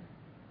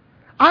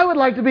 I would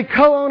like to be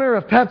co-owner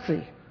of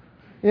Pepsi,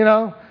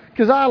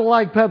 because I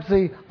like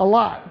Pepsi a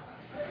lot.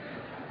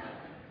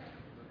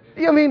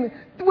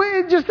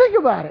 Just think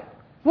about it.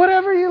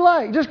 Whatever you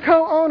like, just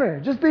co-owner.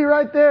 Just be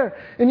right there.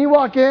 And you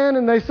walk in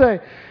and they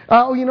say,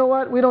 oh, you know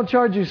what? We don't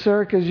charge you,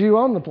 sir, because you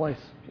own the place.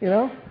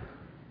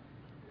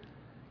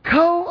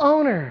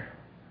 Co-owner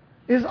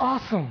is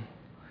awesome.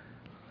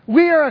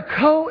 We are a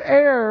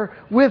co-heir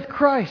with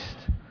Christ.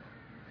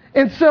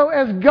 And so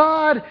as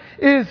God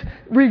is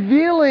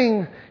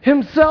revealing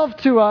Himself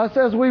to us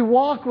as we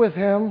walk with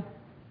Him,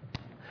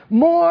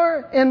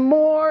 more and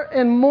more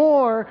and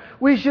more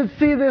we should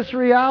see this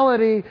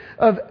reality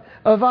of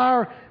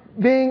our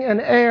being an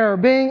heir,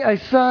 being a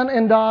son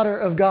and daughter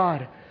of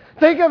God.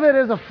 Think of it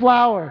as a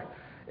flower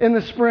in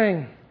the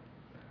spring.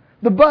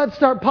 The buds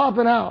start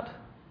popping out.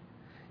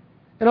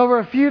 And over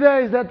a few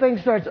days, that thing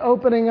starts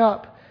opening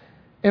up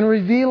and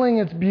revealing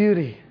its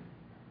beauty.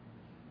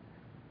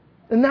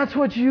 And that's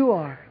what you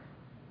are.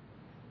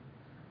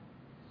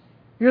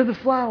 You're the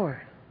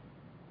flower.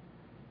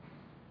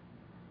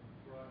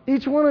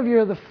 Each one of you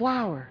are the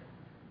flower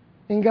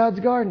in God's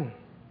garden.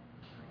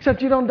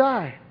 Except you don't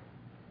die.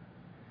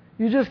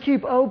 You just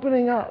keep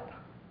opening up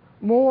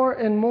more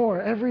and more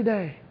every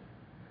day,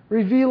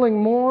 revealing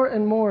more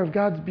and more of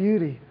God's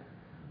beauty,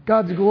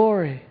 God's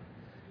glory,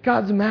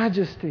 God's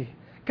majesty,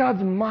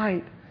 God's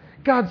might,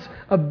 God's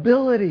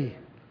ability.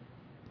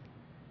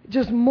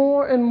 Just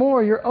more and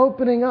more you're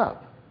opening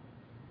up.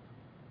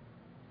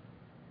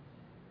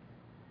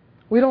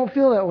 We don't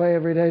feel that way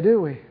every day,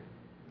 do we?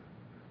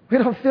 We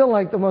don't feel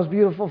like the most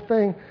beautiful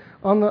thing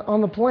on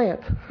the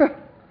plant.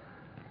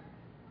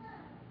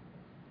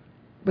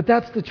 But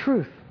that's the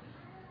truth.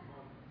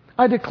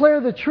 I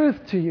declare the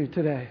truth to you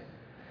today,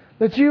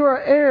 that you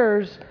are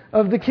heirs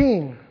of the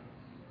King.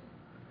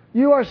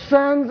 You are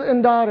sons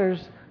and daughters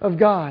of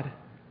God.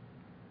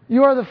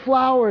 You are the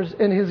flowers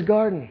in His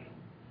garden.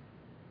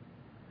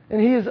 And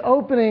He is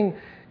opening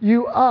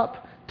you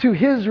up to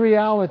His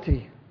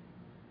reality.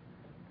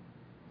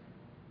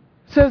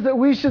 It says that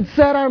we should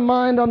set our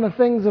mind on the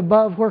things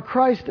above where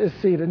Christ is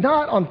seated,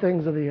 not on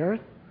things of the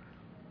earth.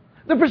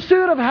 The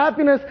pursuit of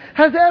happiness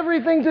has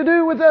everything to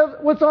do with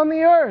what's on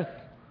the earth.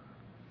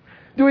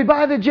 Do we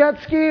buy the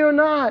jet ski or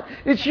not?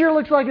 It sure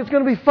looks like it's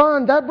going to be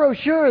fun. That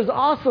brochure is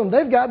awesome.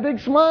 They've got big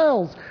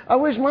smiles. I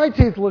wish my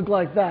teeth looked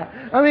like that.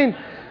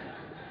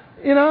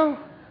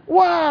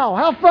 Wow,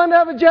 how fun to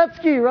have a jet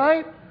ski,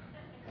 right?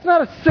 It's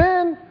not a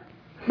sin.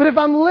 But if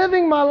I'm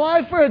living my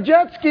life for a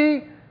jet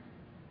ski,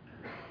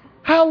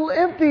 how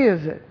empty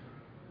is it?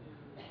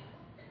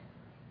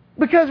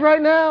 Because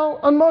right now,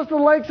 on most of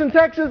the lakes in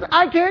Texas,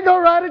 I can't go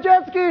ride a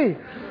jet ski.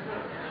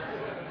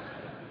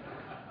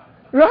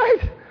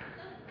 Right?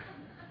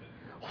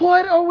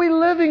 What are we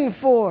living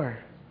for?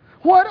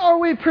 What are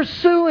we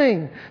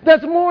pursuing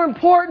that's more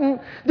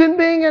important than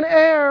being an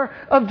heir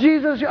of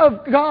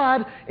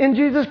God in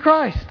Jesus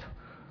Christ?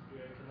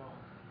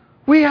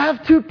 We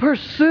have to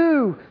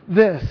pursue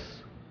this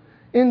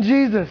in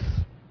Jesus.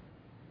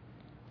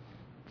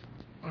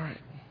 All right.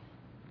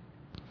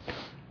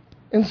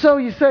 And so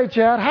you say,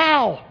 Chad,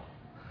 how?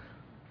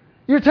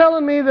 You're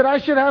telling me that I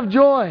should have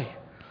joy,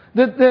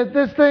 that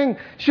this thing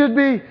should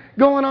be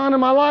going on in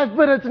my life,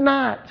 but it's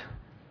not.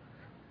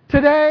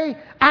 Today,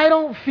 I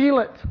don't feel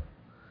it.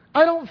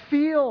 I don't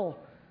feel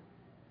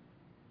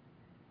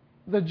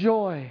the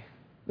joy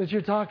that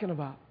you're talking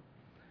about.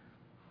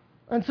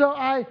 And so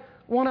I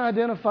want to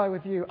identify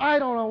with you. I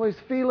don't always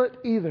feel it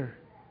either.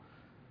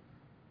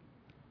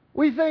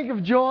 We think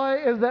of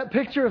joy as that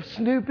picture of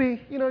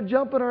Snoopy,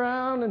 jumping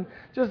around and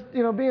just,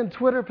 being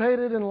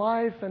Twitter-pated in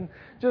life and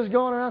just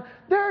going around.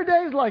 There are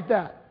days like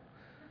that,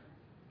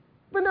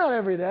 but not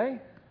every day.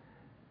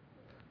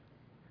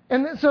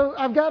 And so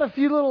I've got a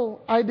few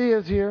little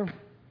ideas here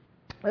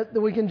that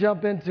we can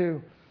jump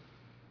into.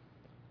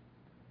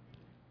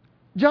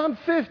 John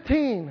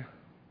 15,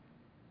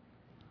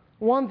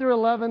 1 through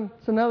 11,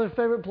 it's another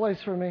favorite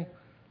place for me.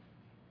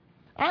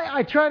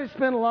 I try to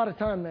spend a lot of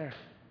time there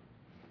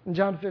in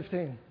John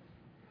 15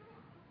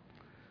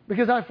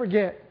 because I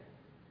forget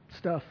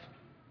stuff.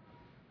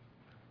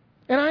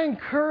 And I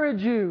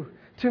encourage you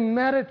to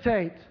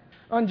meditate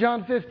on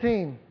John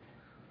 15,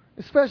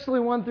 especially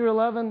 1 through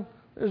 11.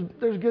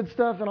 There's good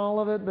stuff in all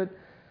of it, but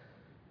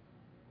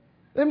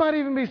it might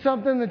even be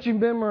something that you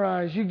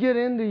memorize, you get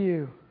into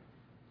you.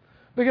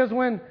 Because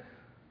when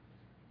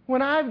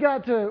I've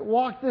got to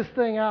walk this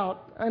thing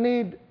out, I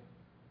need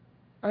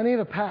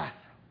a path.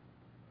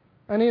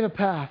 I need a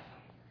path.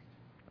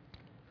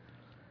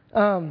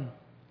 So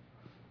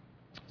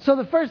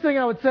the first thing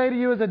I would say to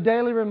you is a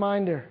daily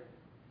reminder.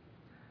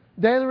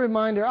 Daily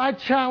reminder. I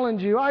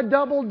challenge you, I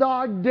double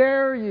dog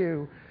dare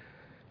you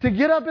to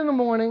get up in the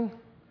morning,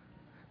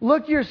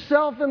 look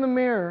yourself in the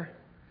mirror,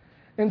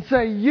 and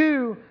say,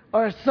 you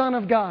are a son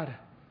of God.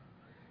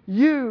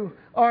 You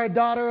are a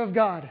daughter of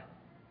God.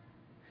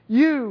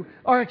 You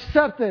are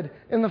accepted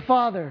in the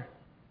Father.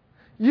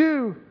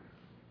 You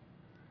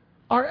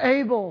are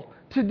able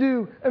to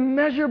do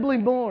immeasurably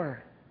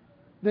more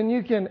than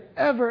you can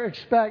ever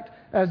expect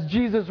as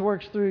Jesus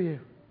works through you.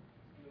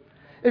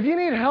 If you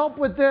need help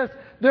with this,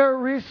 there are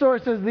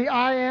resources, the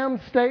I am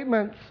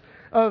statements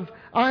of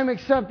I'm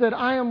accepted,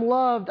 I am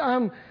loved,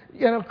 I'm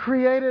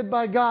created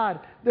by God.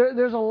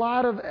 There's a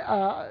lot of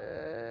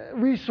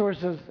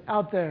resources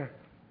out there.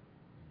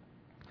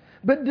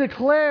 But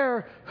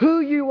declare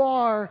who you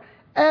are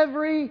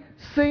every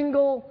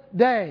single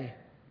day.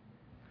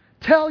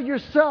 Tell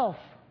yourself.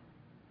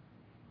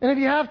 And if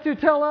you have to,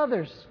 tell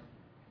others.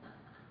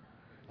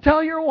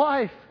 Tell your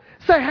wife.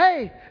 Say,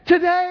 hey,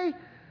 today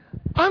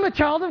I'm a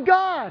child of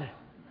God.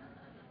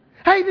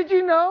 Hey, did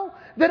you know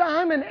that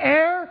I'm an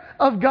heir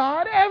of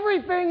God?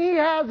 Everything He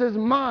has is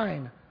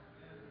mine.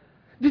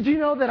 Did you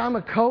know that I'm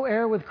a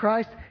co-heir with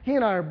Christ? He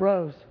and I are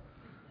bros.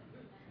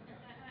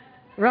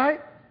 Right?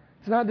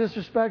 It's not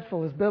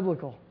disrespectful. It's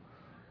biblical.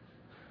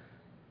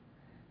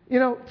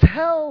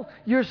 Tell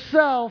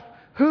yourself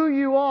who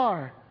you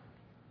are.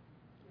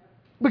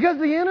 Because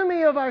the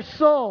enemy of our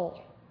soul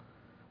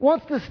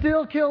wants to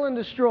steal, kill, and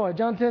destroy.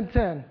 John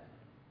 10:10.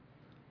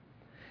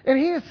 And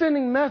he is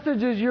sending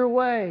messages your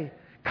way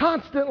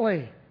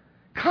constantly.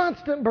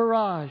 Constant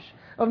barrage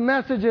of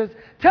messages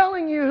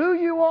telling you who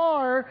you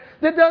are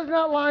that does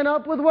not line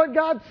up with what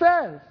God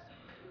says.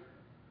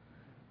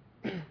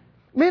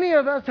 Many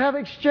of us have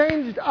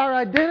exchanged our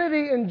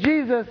identity in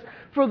Jesus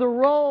for the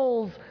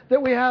roles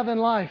that we have in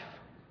life,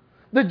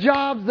 the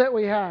jobs that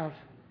we have.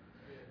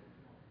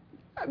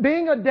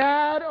 Being a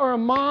dad or a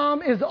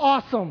mom is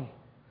awesome,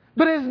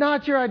 but it is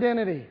not your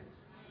identity.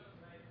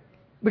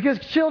 Because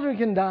children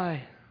can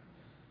die.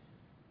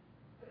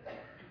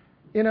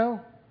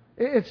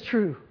 It's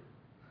true.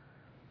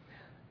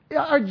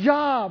 Our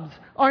jobs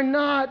are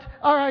not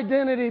our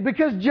identity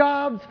because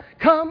jobs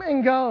come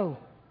and go.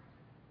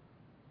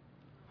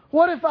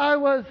 What if I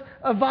was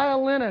a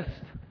violinist?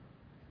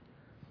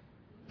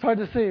 It's hard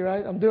to see,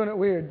 right? I'm doing it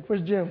weird.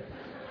 Where's Jim?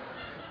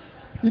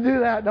 You do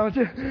that, don't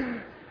you?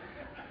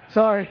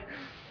 Sorry.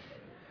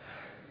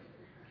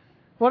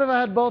 What if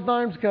I had both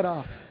arms cut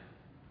off?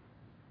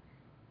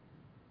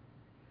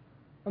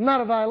 I'm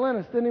not a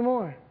violinist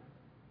anymore.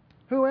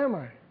 Who am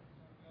I?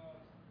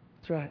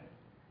 That's right.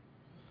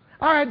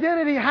 Our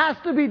identity has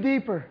to be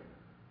deeper.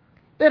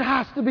 It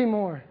has to be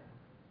more.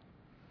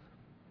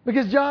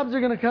 Because jobs are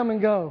going to come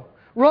and go.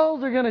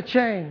 Roles are going to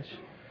change.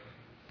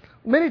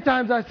 Many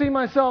times I see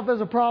myself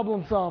as a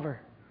problem solver.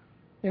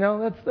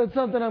 That's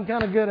something I'm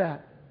kind of good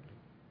at.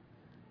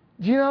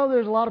 Do you know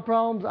there's a lot of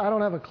problems I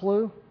don't have a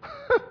clue?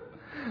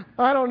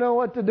 I don't know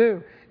what to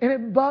do. And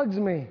it bugs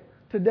me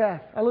to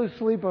death. I lose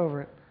sleep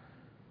over it.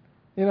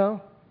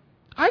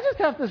 I just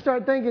have to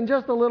start thinking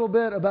just a little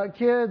bit about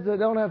kids that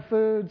don't have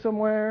food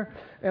somewhere.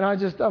 And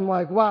I'm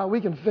like, wow,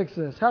 we can fix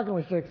this. How can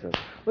we fix this?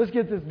 Let's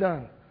get this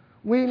done.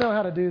 We know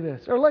how to do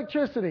this. Or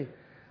electricity.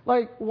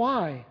 Like,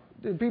 why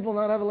do people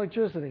not have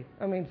electricity?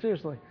 I mean,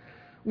 seriously.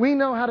 We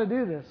know how to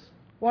do this.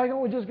 Why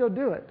don't we just go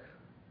do it?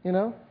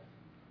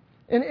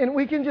 And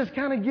we can just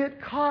kind of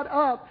get caught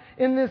up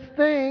in this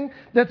thing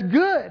that's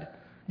good.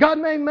 God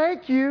may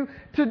make you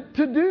to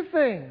do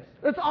things.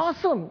 That's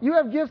awesome. You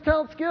have gifts,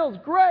 talent, skills.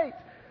 Great.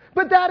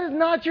 But that is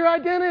not your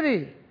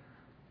identity.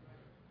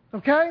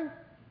 Okay?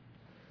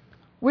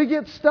 We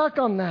get stuck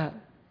on that.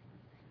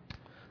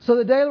 So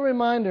the daily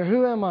reminder,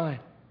 who am I?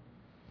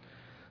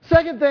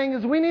 Second thing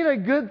is we need a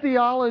good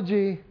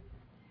theology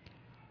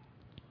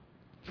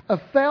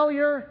of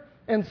failure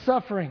and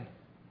suffering.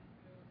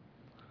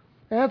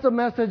 And that's a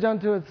message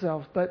unto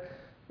itself, but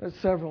there's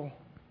several.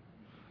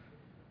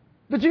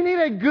 But you need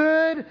a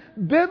good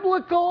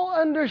biblical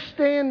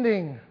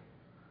understanding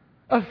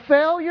of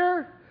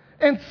failure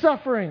and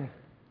suffering.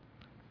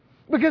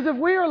 Because if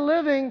we are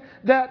living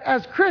that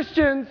as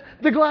Christians,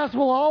 the glass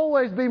will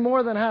always be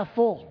more than half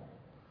full.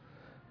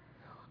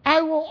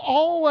 I will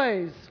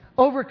always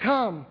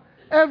overcome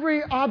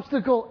every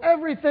obstacle,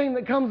 everything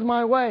that comes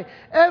my way,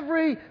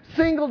 every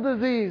single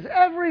disease,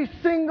 every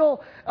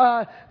single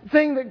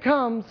thing that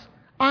comes,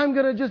 I'm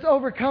going to just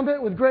overcome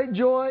it with great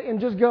joy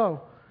and just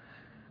go.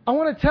 I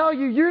want to tell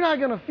you, you're not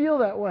going to feel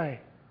that way.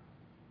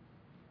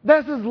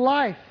 This is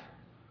life.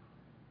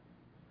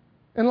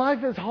 And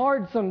life is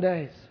hard some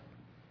days.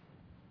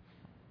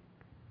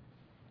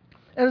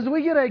 And as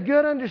we get a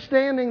good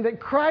understanding that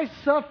Christ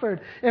suffered,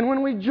 and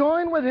when we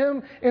join with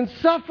Him in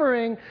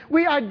suffering,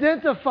 we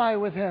identify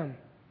with Him.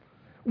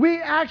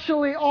 We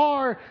actually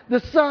are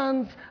the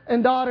sons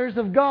and daughters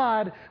of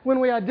God when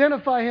we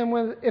identify Him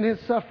in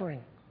His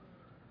suffering.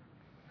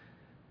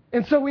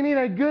 And so we need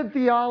a good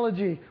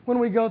theology when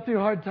we go through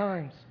hard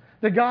times.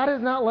 That God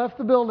has not left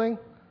the building.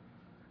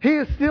 He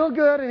is still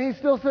good and He's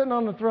still sitting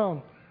on the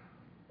throne.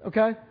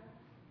 Okay?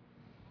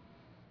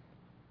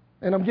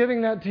 And I'm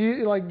giving that to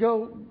you, like,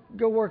 go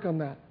work on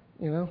that,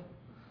 you know.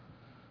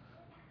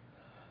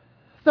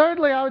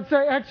 Thirdly, I would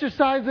say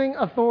exercising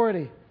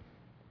authority.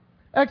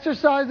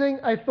 Exercising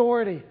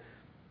authority.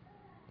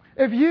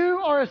 If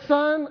you are a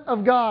son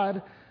of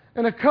God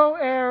and a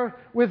co-heir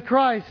with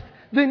Christ,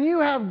 then you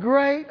have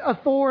great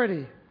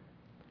authority.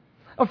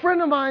 A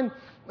friend of mine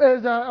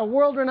is a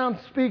world-renowned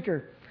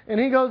speaker, and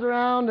he goes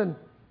around and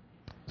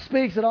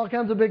speaks at all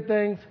kinds of big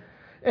things.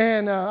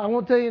 And I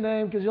won't tell you his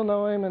name because you'll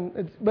know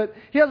him. But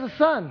he has a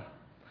son.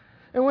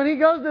 And when he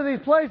goes to these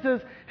places,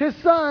 his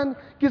son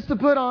gets to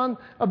put on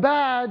a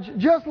badge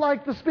just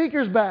like the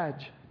speaker's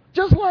badge.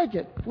 Just like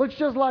it. Looks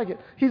just like it.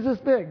 He's this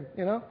big,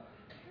 you know.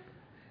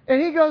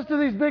 And he goes to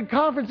these big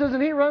conferences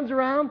and he runs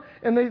around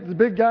and the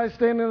big guy's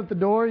standing at the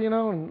door, you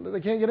know, and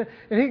they can't get in.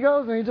 And he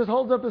goes and he just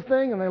holds up his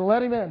thing and they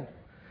let him in.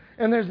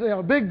 And there's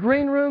big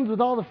green rooms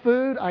with all the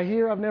food.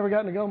 I've never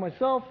gotten to go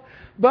myself.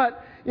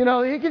 But, you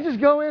know, he can just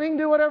go in, he can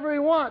do whatever he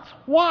wants.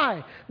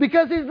 Why?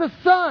 Because he's the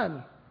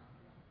son.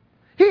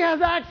 He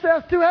has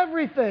access to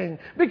everything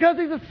because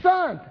he's a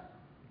son.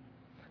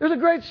 There's a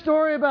great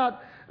story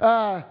about,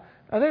 I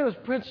think it was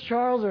Prince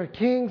Charles or a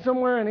king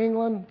somewhere in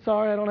England.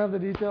 Sorry, I don't have the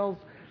details.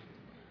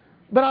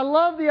 But I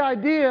love the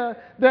idea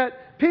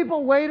that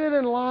people waited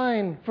in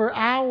line for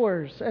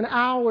hours and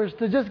hours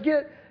to just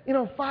get,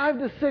 5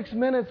 to 6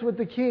 minutes with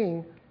the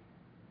king.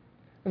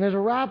 And there's a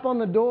rap on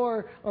the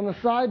door, on the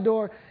side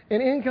door,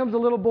 and in comes a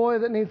little boy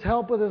that needs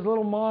help with his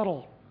little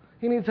model.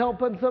 He needs help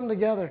putting something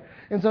together.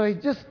 And so he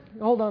just,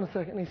 hold on a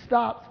second, and he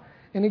stops,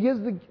 and he gives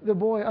the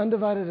boy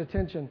undivided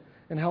attention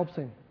and helps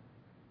him.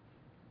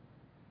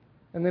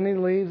 And then he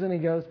leaves and he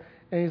goes,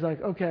 and he's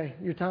like, okay,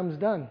 your time is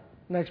done.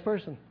 Next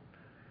person.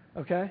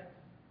 Okay?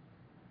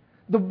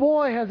 The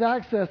boy has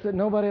access that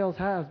nobody else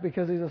has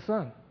because he's a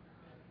son.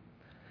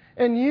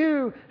 And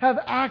you have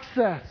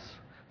access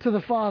to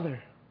the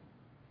Father.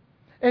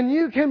 And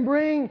you can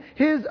bring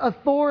His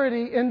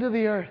authority into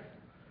the earth.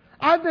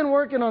 I've been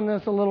working on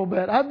this a little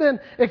bit. I've been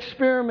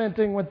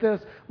experimenting with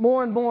this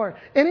more and more.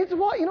 And you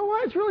know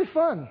what? It's really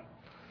fun.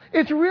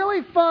 It's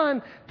really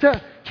fun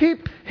to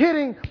keep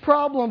hitting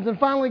problems and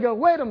finally go,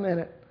 wait a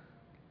minute.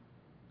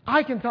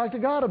 I can talk to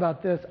God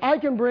about this. I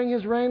can bring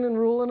His reign and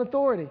rule and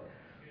authority.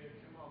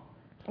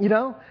 You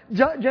know,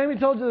 Jamie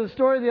told you the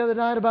story the other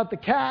night about the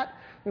cat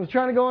that was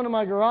trying to go into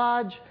my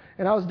garage.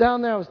 And I was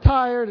down there, I was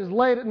tired, it was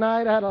late at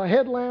night, I had a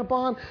headlamp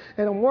on,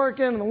 and I'm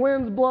working, and the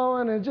wind's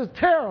blowing, and it's just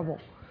terrible.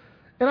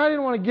 And I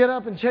didn't want to get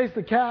up and chase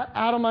the cat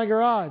out of my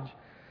garage.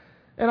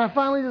 And I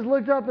finally just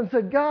looked up and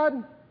said,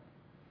 God,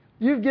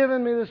 You've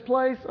given me this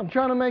place, I'm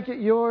trying to make it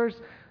yours.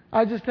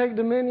 I just take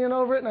dominion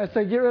over it, and I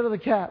say, get rid of the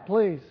cat,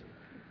 please.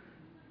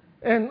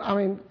 And,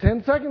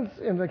 10 seconds,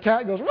 and the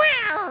cat goes,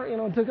 wow,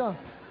 and took off.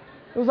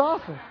 It was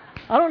awesome.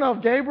 I don't know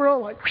if Gabriel,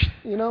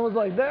 was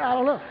like that, I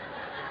don't know.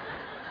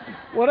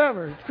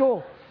 Whatever, it's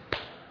cool.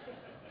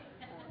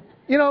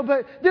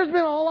 But there's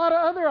been a lot of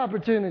other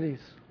opportunities.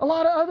 A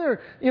lot of other,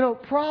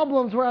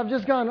 problems where I've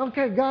just gone,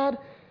 okay, God,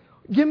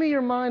 give me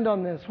your mind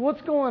on this.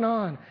 What's going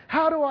on?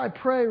 How do I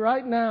pray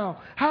right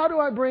now? How do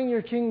I bring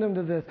your kingdom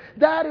to this?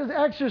 That is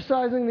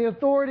exercising the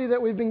authority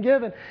that we've been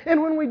given.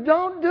 And when we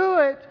don't do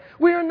it,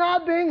 we are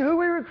not being who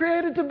we were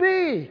created to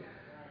be.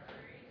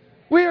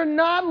 We are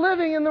not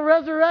living in the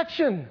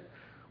resurrection.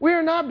 We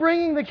are not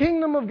bringing the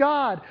kingdom of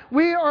God.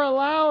 We are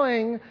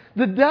allowing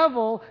the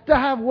devil to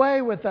have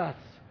way with us.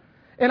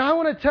 And I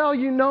want to tell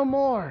you no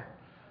more.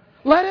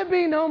 Let it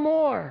be no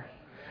more.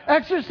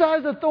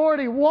 Exercise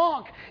authority.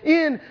 Walk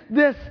in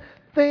this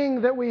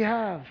thing that we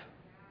have.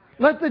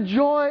 Let the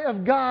joy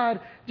of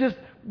God just,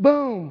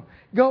 boom,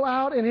 go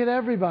out and hit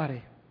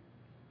everybody.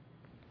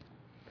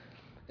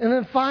 And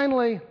then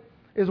finally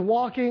is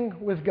walking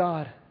with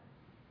God.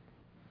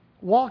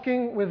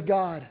 Walking with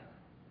God.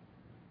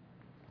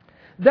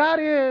 That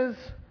is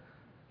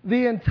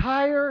the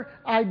entire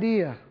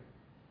idea.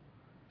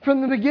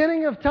 From the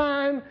beginning of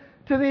time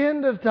to the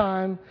end of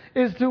time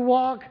is to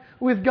walk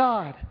with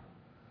God.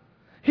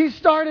 He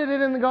started it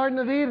in the Garden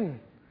of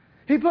Eden.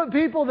 He put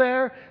people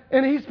there,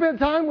 and He spent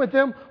time with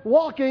them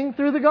walking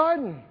through the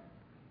garden.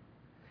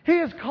 He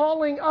is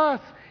calling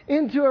us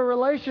into a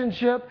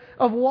relationship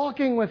of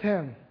walking with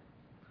Him,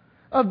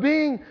 of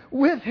being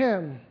with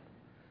Him,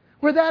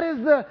 where that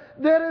is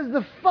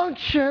the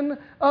function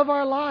of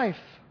our life.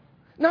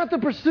 Not the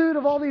pursuit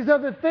of all these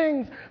other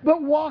things,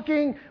 but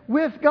walking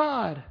with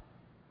God.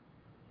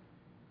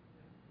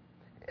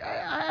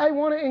 I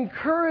want to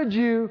encourage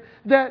you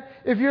that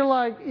if you're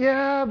like,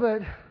 yeah,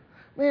 but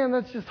man,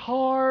 that's just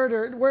hard,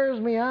 or it wears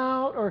me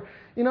out, or,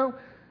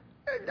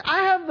 I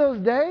have those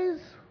days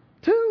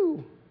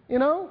too,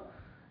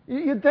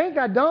 You'd think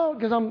I don't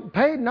because I'm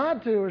paid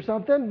not to or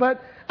something,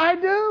 but I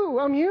do.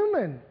 I'm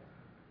human.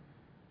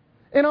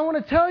 And I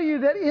want to tell you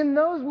that in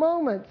those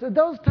moments, at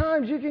those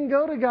times, you can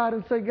go to God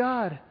and say,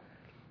 God,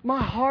 my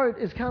heart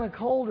is kind of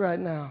cold right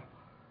now.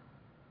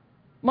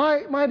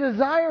 My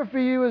desire for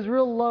you is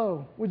real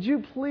low. Would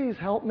you please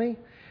help me?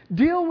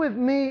 Deal with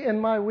me in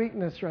my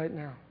weakness right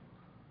now.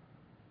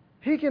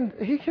 He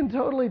can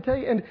totally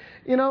take, and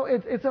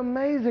it's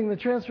amazing the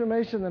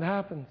transformation that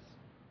happens.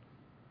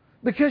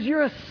 Because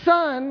you're a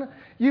son,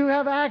 you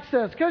have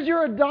access. Because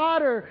you're a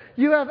daughter,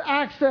 you have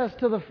access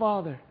to the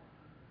Father.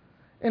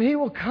 And He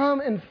will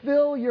come and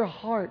fill your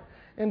heart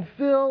and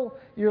fill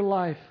your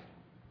life.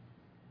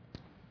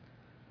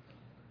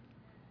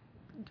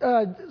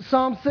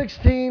 Psalm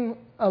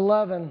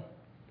 16:11.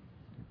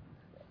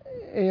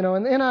 In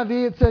the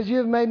NIV it says, "You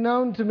have made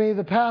known to me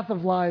the path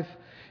of life.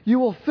 You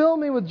will fill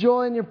me with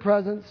joy in your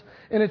presence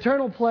and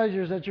eternal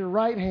pleasures at your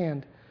right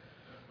hand."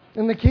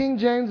 In the King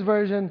James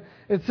Version,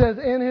 it says,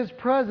 "In His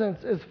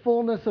presence is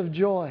fullness of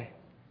joy."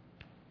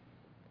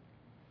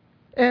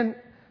 And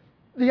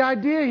the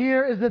idea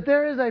here is that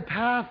there is a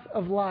path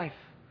of life.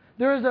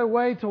 There is a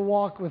way to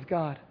walk with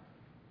God.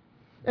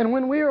 And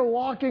when we are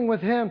walking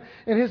with Him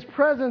and His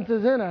presence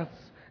is in us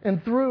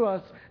and through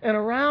us and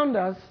around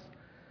us,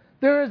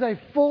 there is a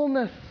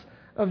fullness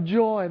of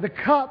joy. The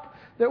cup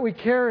that we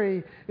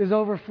carry is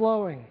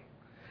overflowing.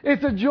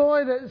 It's a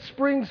joy that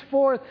springs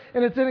forth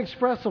and it's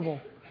inexpressible.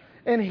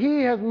 And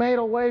He has made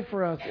a way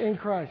for us in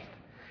Christ.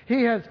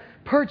 He has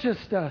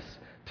purchased us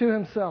to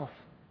Himself.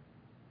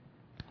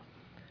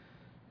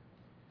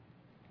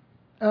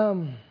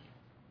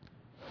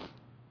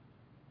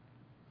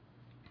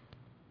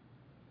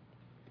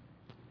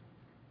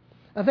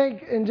 I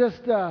think, and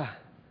just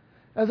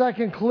as I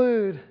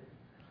conclude,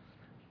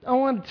 I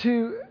want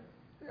to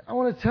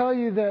tell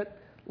you that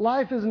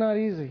life is not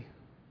easy.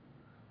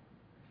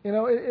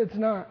 It's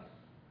not.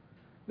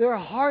 There are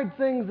hard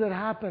things that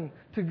happen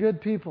to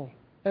good people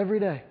every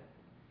day.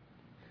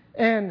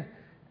 And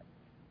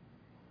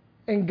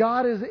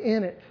God is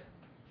in it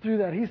through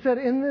that. He said,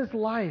 in this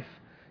life,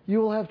 you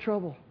will have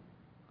trouble.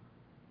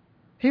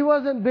 He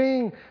wasn't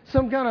being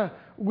some kind of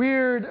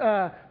weird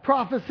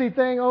prophecy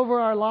thing over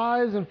our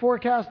lives and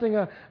forecasting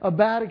a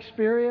bad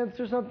experience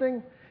or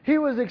something. He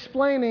was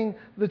explaining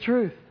the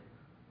truth.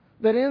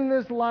 That in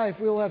this life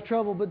we will have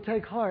trouble, but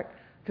take heart,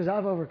 because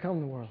I've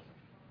overcome the world.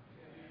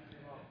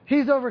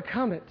 He's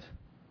overcome it.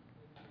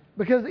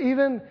 Because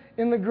even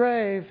in the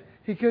grave,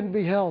 He couldn't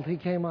be held. He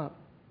came up.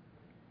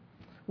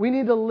 We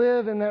need to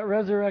live in that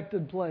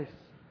resurrected place.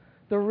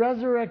 The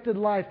resurrected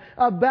life.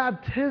 A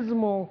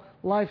baptismal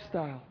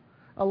lifestyle.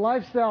 A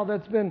lifestyle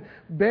that's been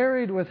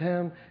buried with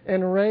Him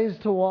and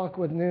raised to walk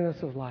with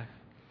newness of life.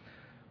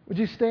 Would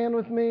you stand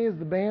with me as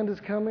the band is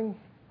coming?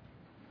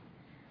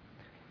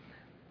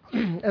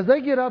 As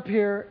they get up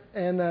here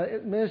and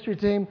the ministry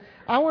team,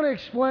 I want to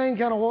explain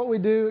kind of what we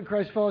do at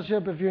Christ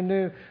Fellowship if you're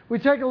new. We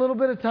take a little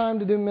bit of time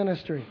to do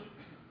ministry.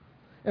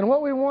 And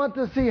what we want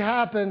to see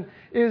happen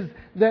is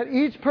that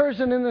each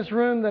person in this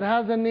room that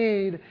has a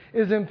need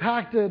is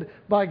impacted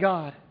by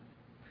God.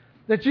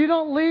 That you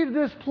don't leave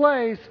this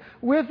place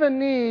with a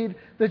need,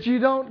 that you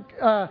don't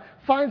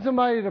find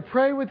somebody to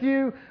pray with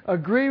you,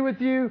 agree with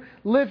you,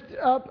 lift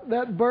up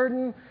that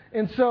burden.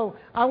 And so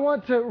I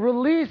want to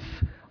release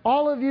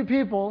all of you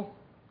people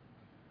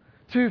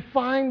to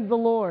find the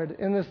Lord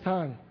in this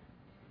time.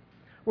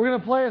 We're going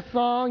to play a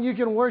song. You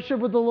can worship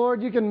with the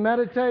Lord. You can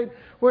meditate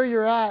where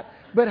you're at.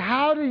 But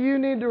how do you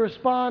need to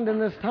respond in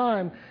this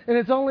time? And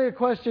it's only a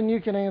question you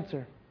can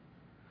answer.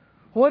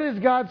 What is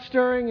God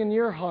stirring in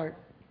your heart?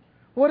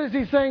 What is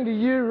He saying to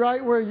you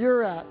right where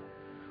you're at?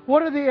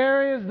 What are the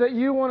areas that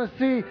you want to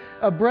see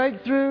a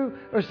breakthrough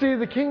or see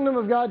the kingdom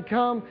of God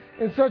come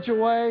in such a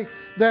way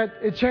that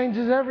it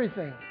changes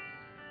everything?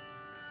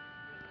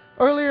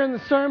 Earlier in the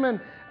sermon,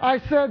 I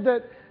said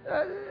that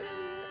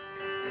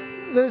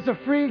there's a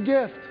free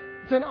gift.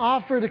 It's an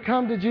offer to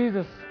come to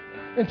Jesus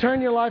and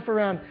turn your life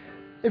around.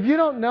 If you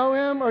don't know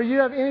Him or you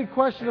have any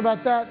question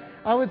about that,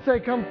 I would say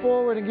come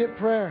forward and get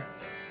prayer.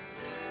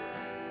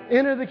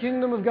 Enter the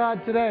kingdom of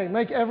God today.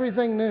 Make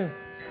everything new.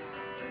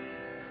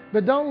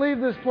 But don't leave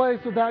this place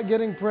without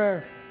getting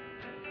prayer.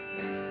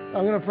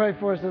 I'm going to pray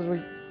for us as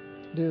we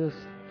do this.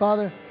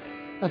 Father,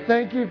 I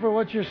thank You for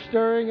what You're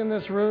stirring in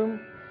this room.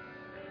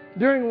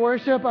 During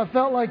worship, I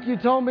felt like You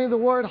told me the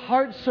word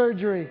heart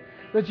surgery,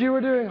 that You were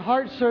doing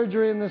heart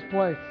surgery in this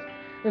place.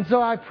 And so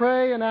I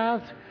pray and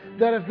ask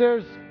that if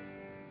there's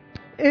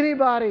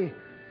Anybody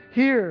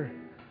here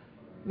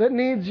that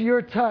needs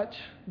your touch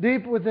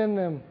deep within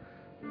them,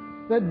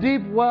 that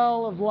deep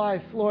well of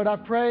life, Lord, I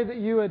pray that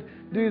you would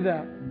do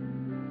that.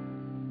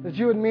 That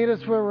you would meet us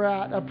where we're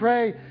at. I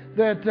pray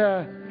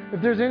that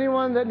if there's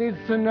anyone that needs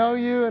to know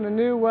you in a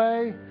new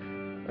way,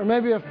 or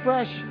maybe a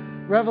fresh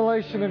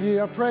revelation of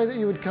you, I pray that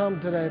you would come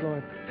today,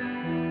 Lord.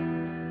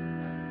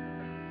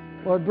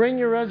 Lord, bring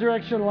your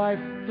resurrection life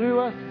through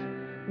us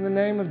in the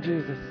name of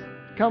Jesus.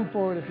 Come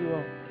forward if you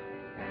will.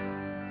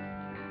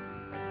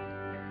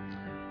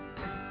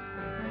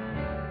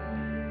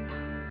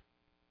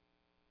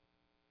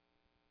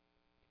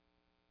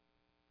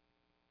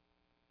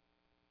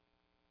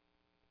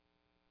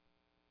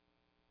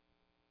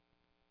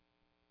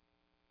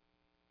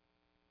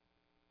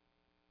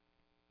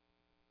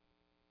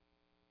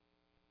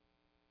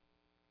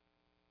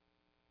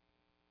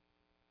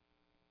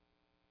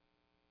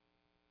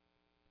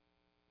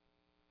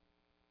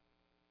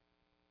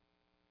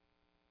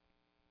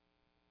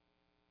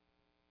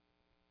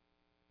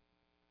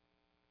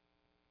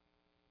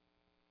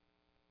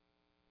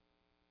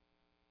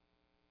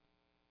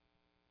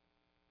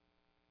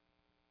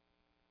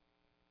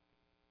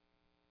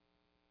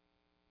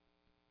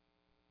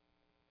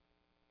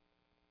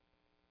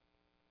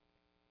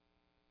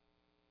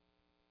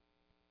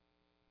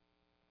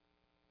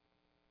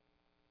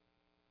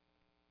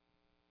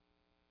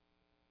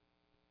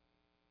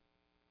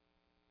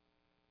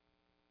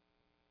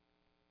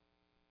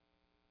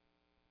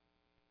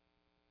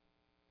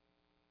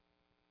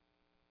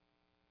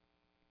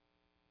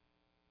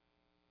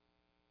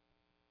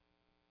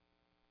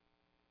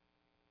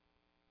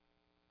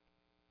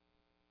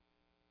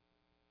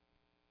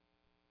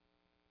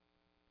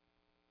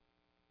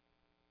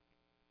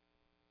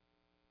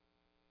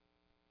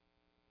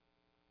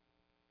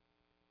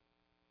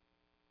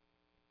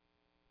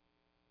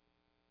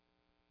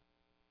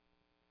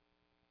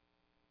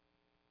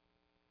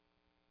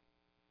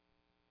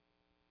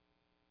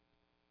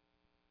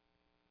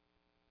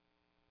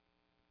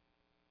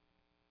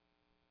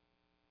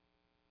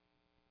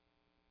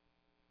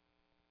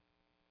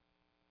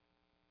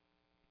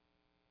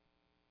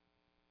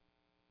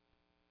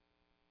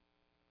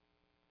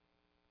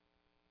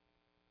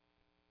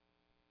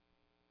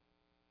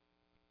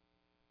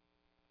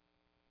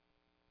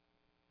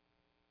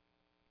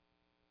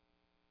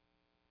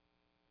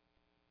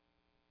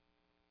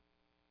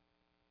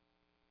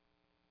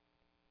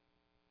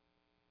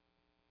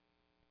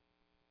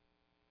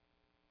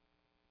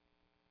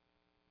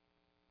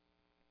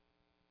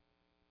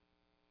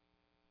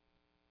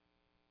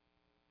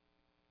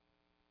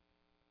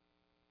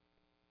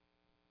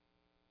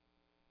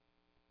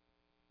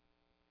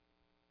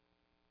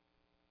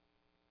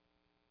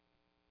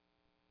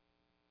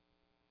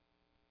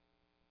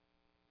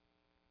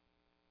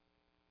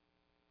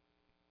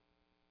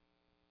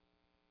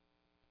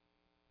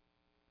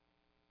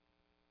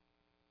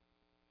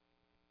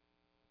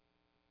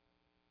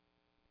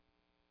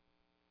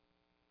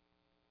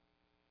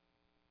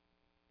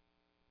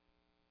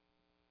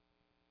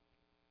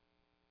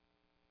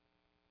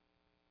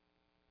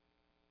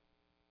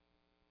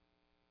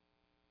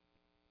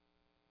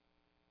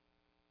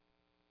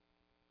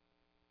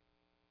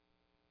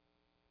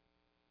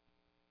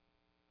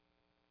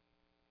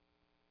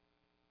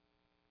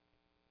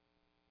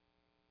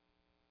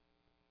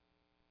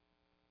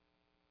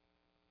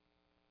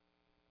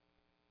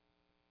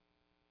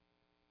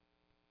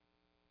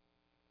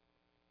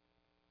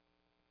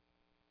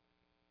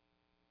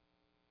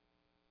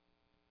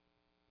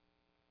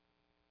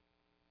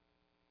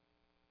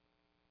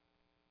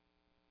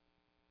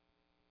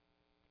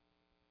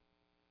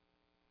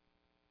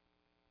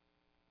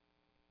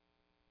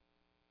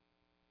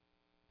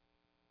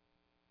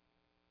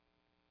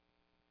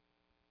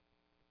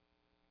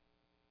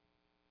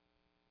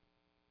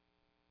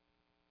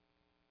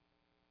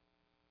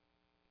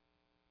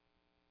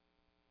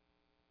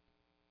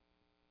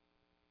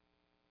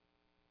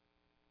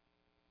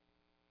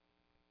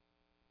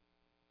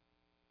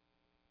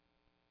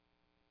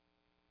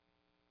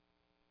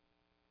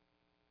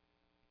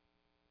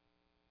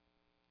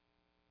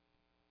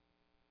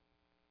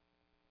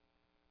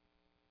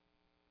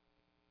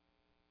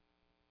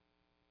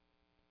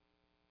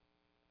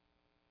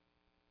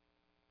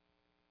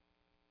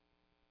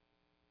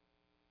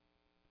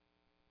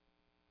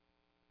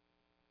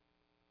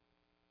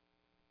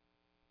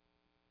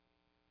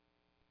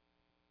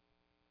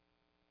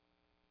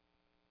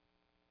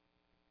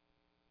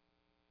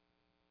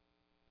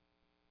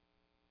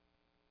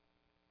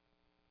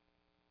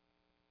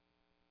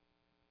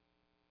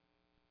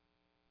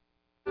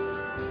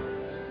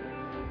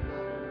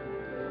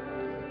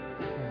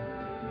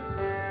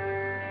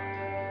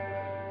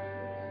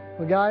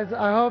 Well, guys,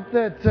 I hope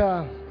that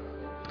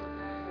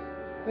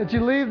that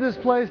you leave this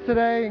place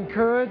today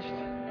encouraged.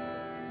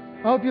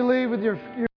 I hope you leave with your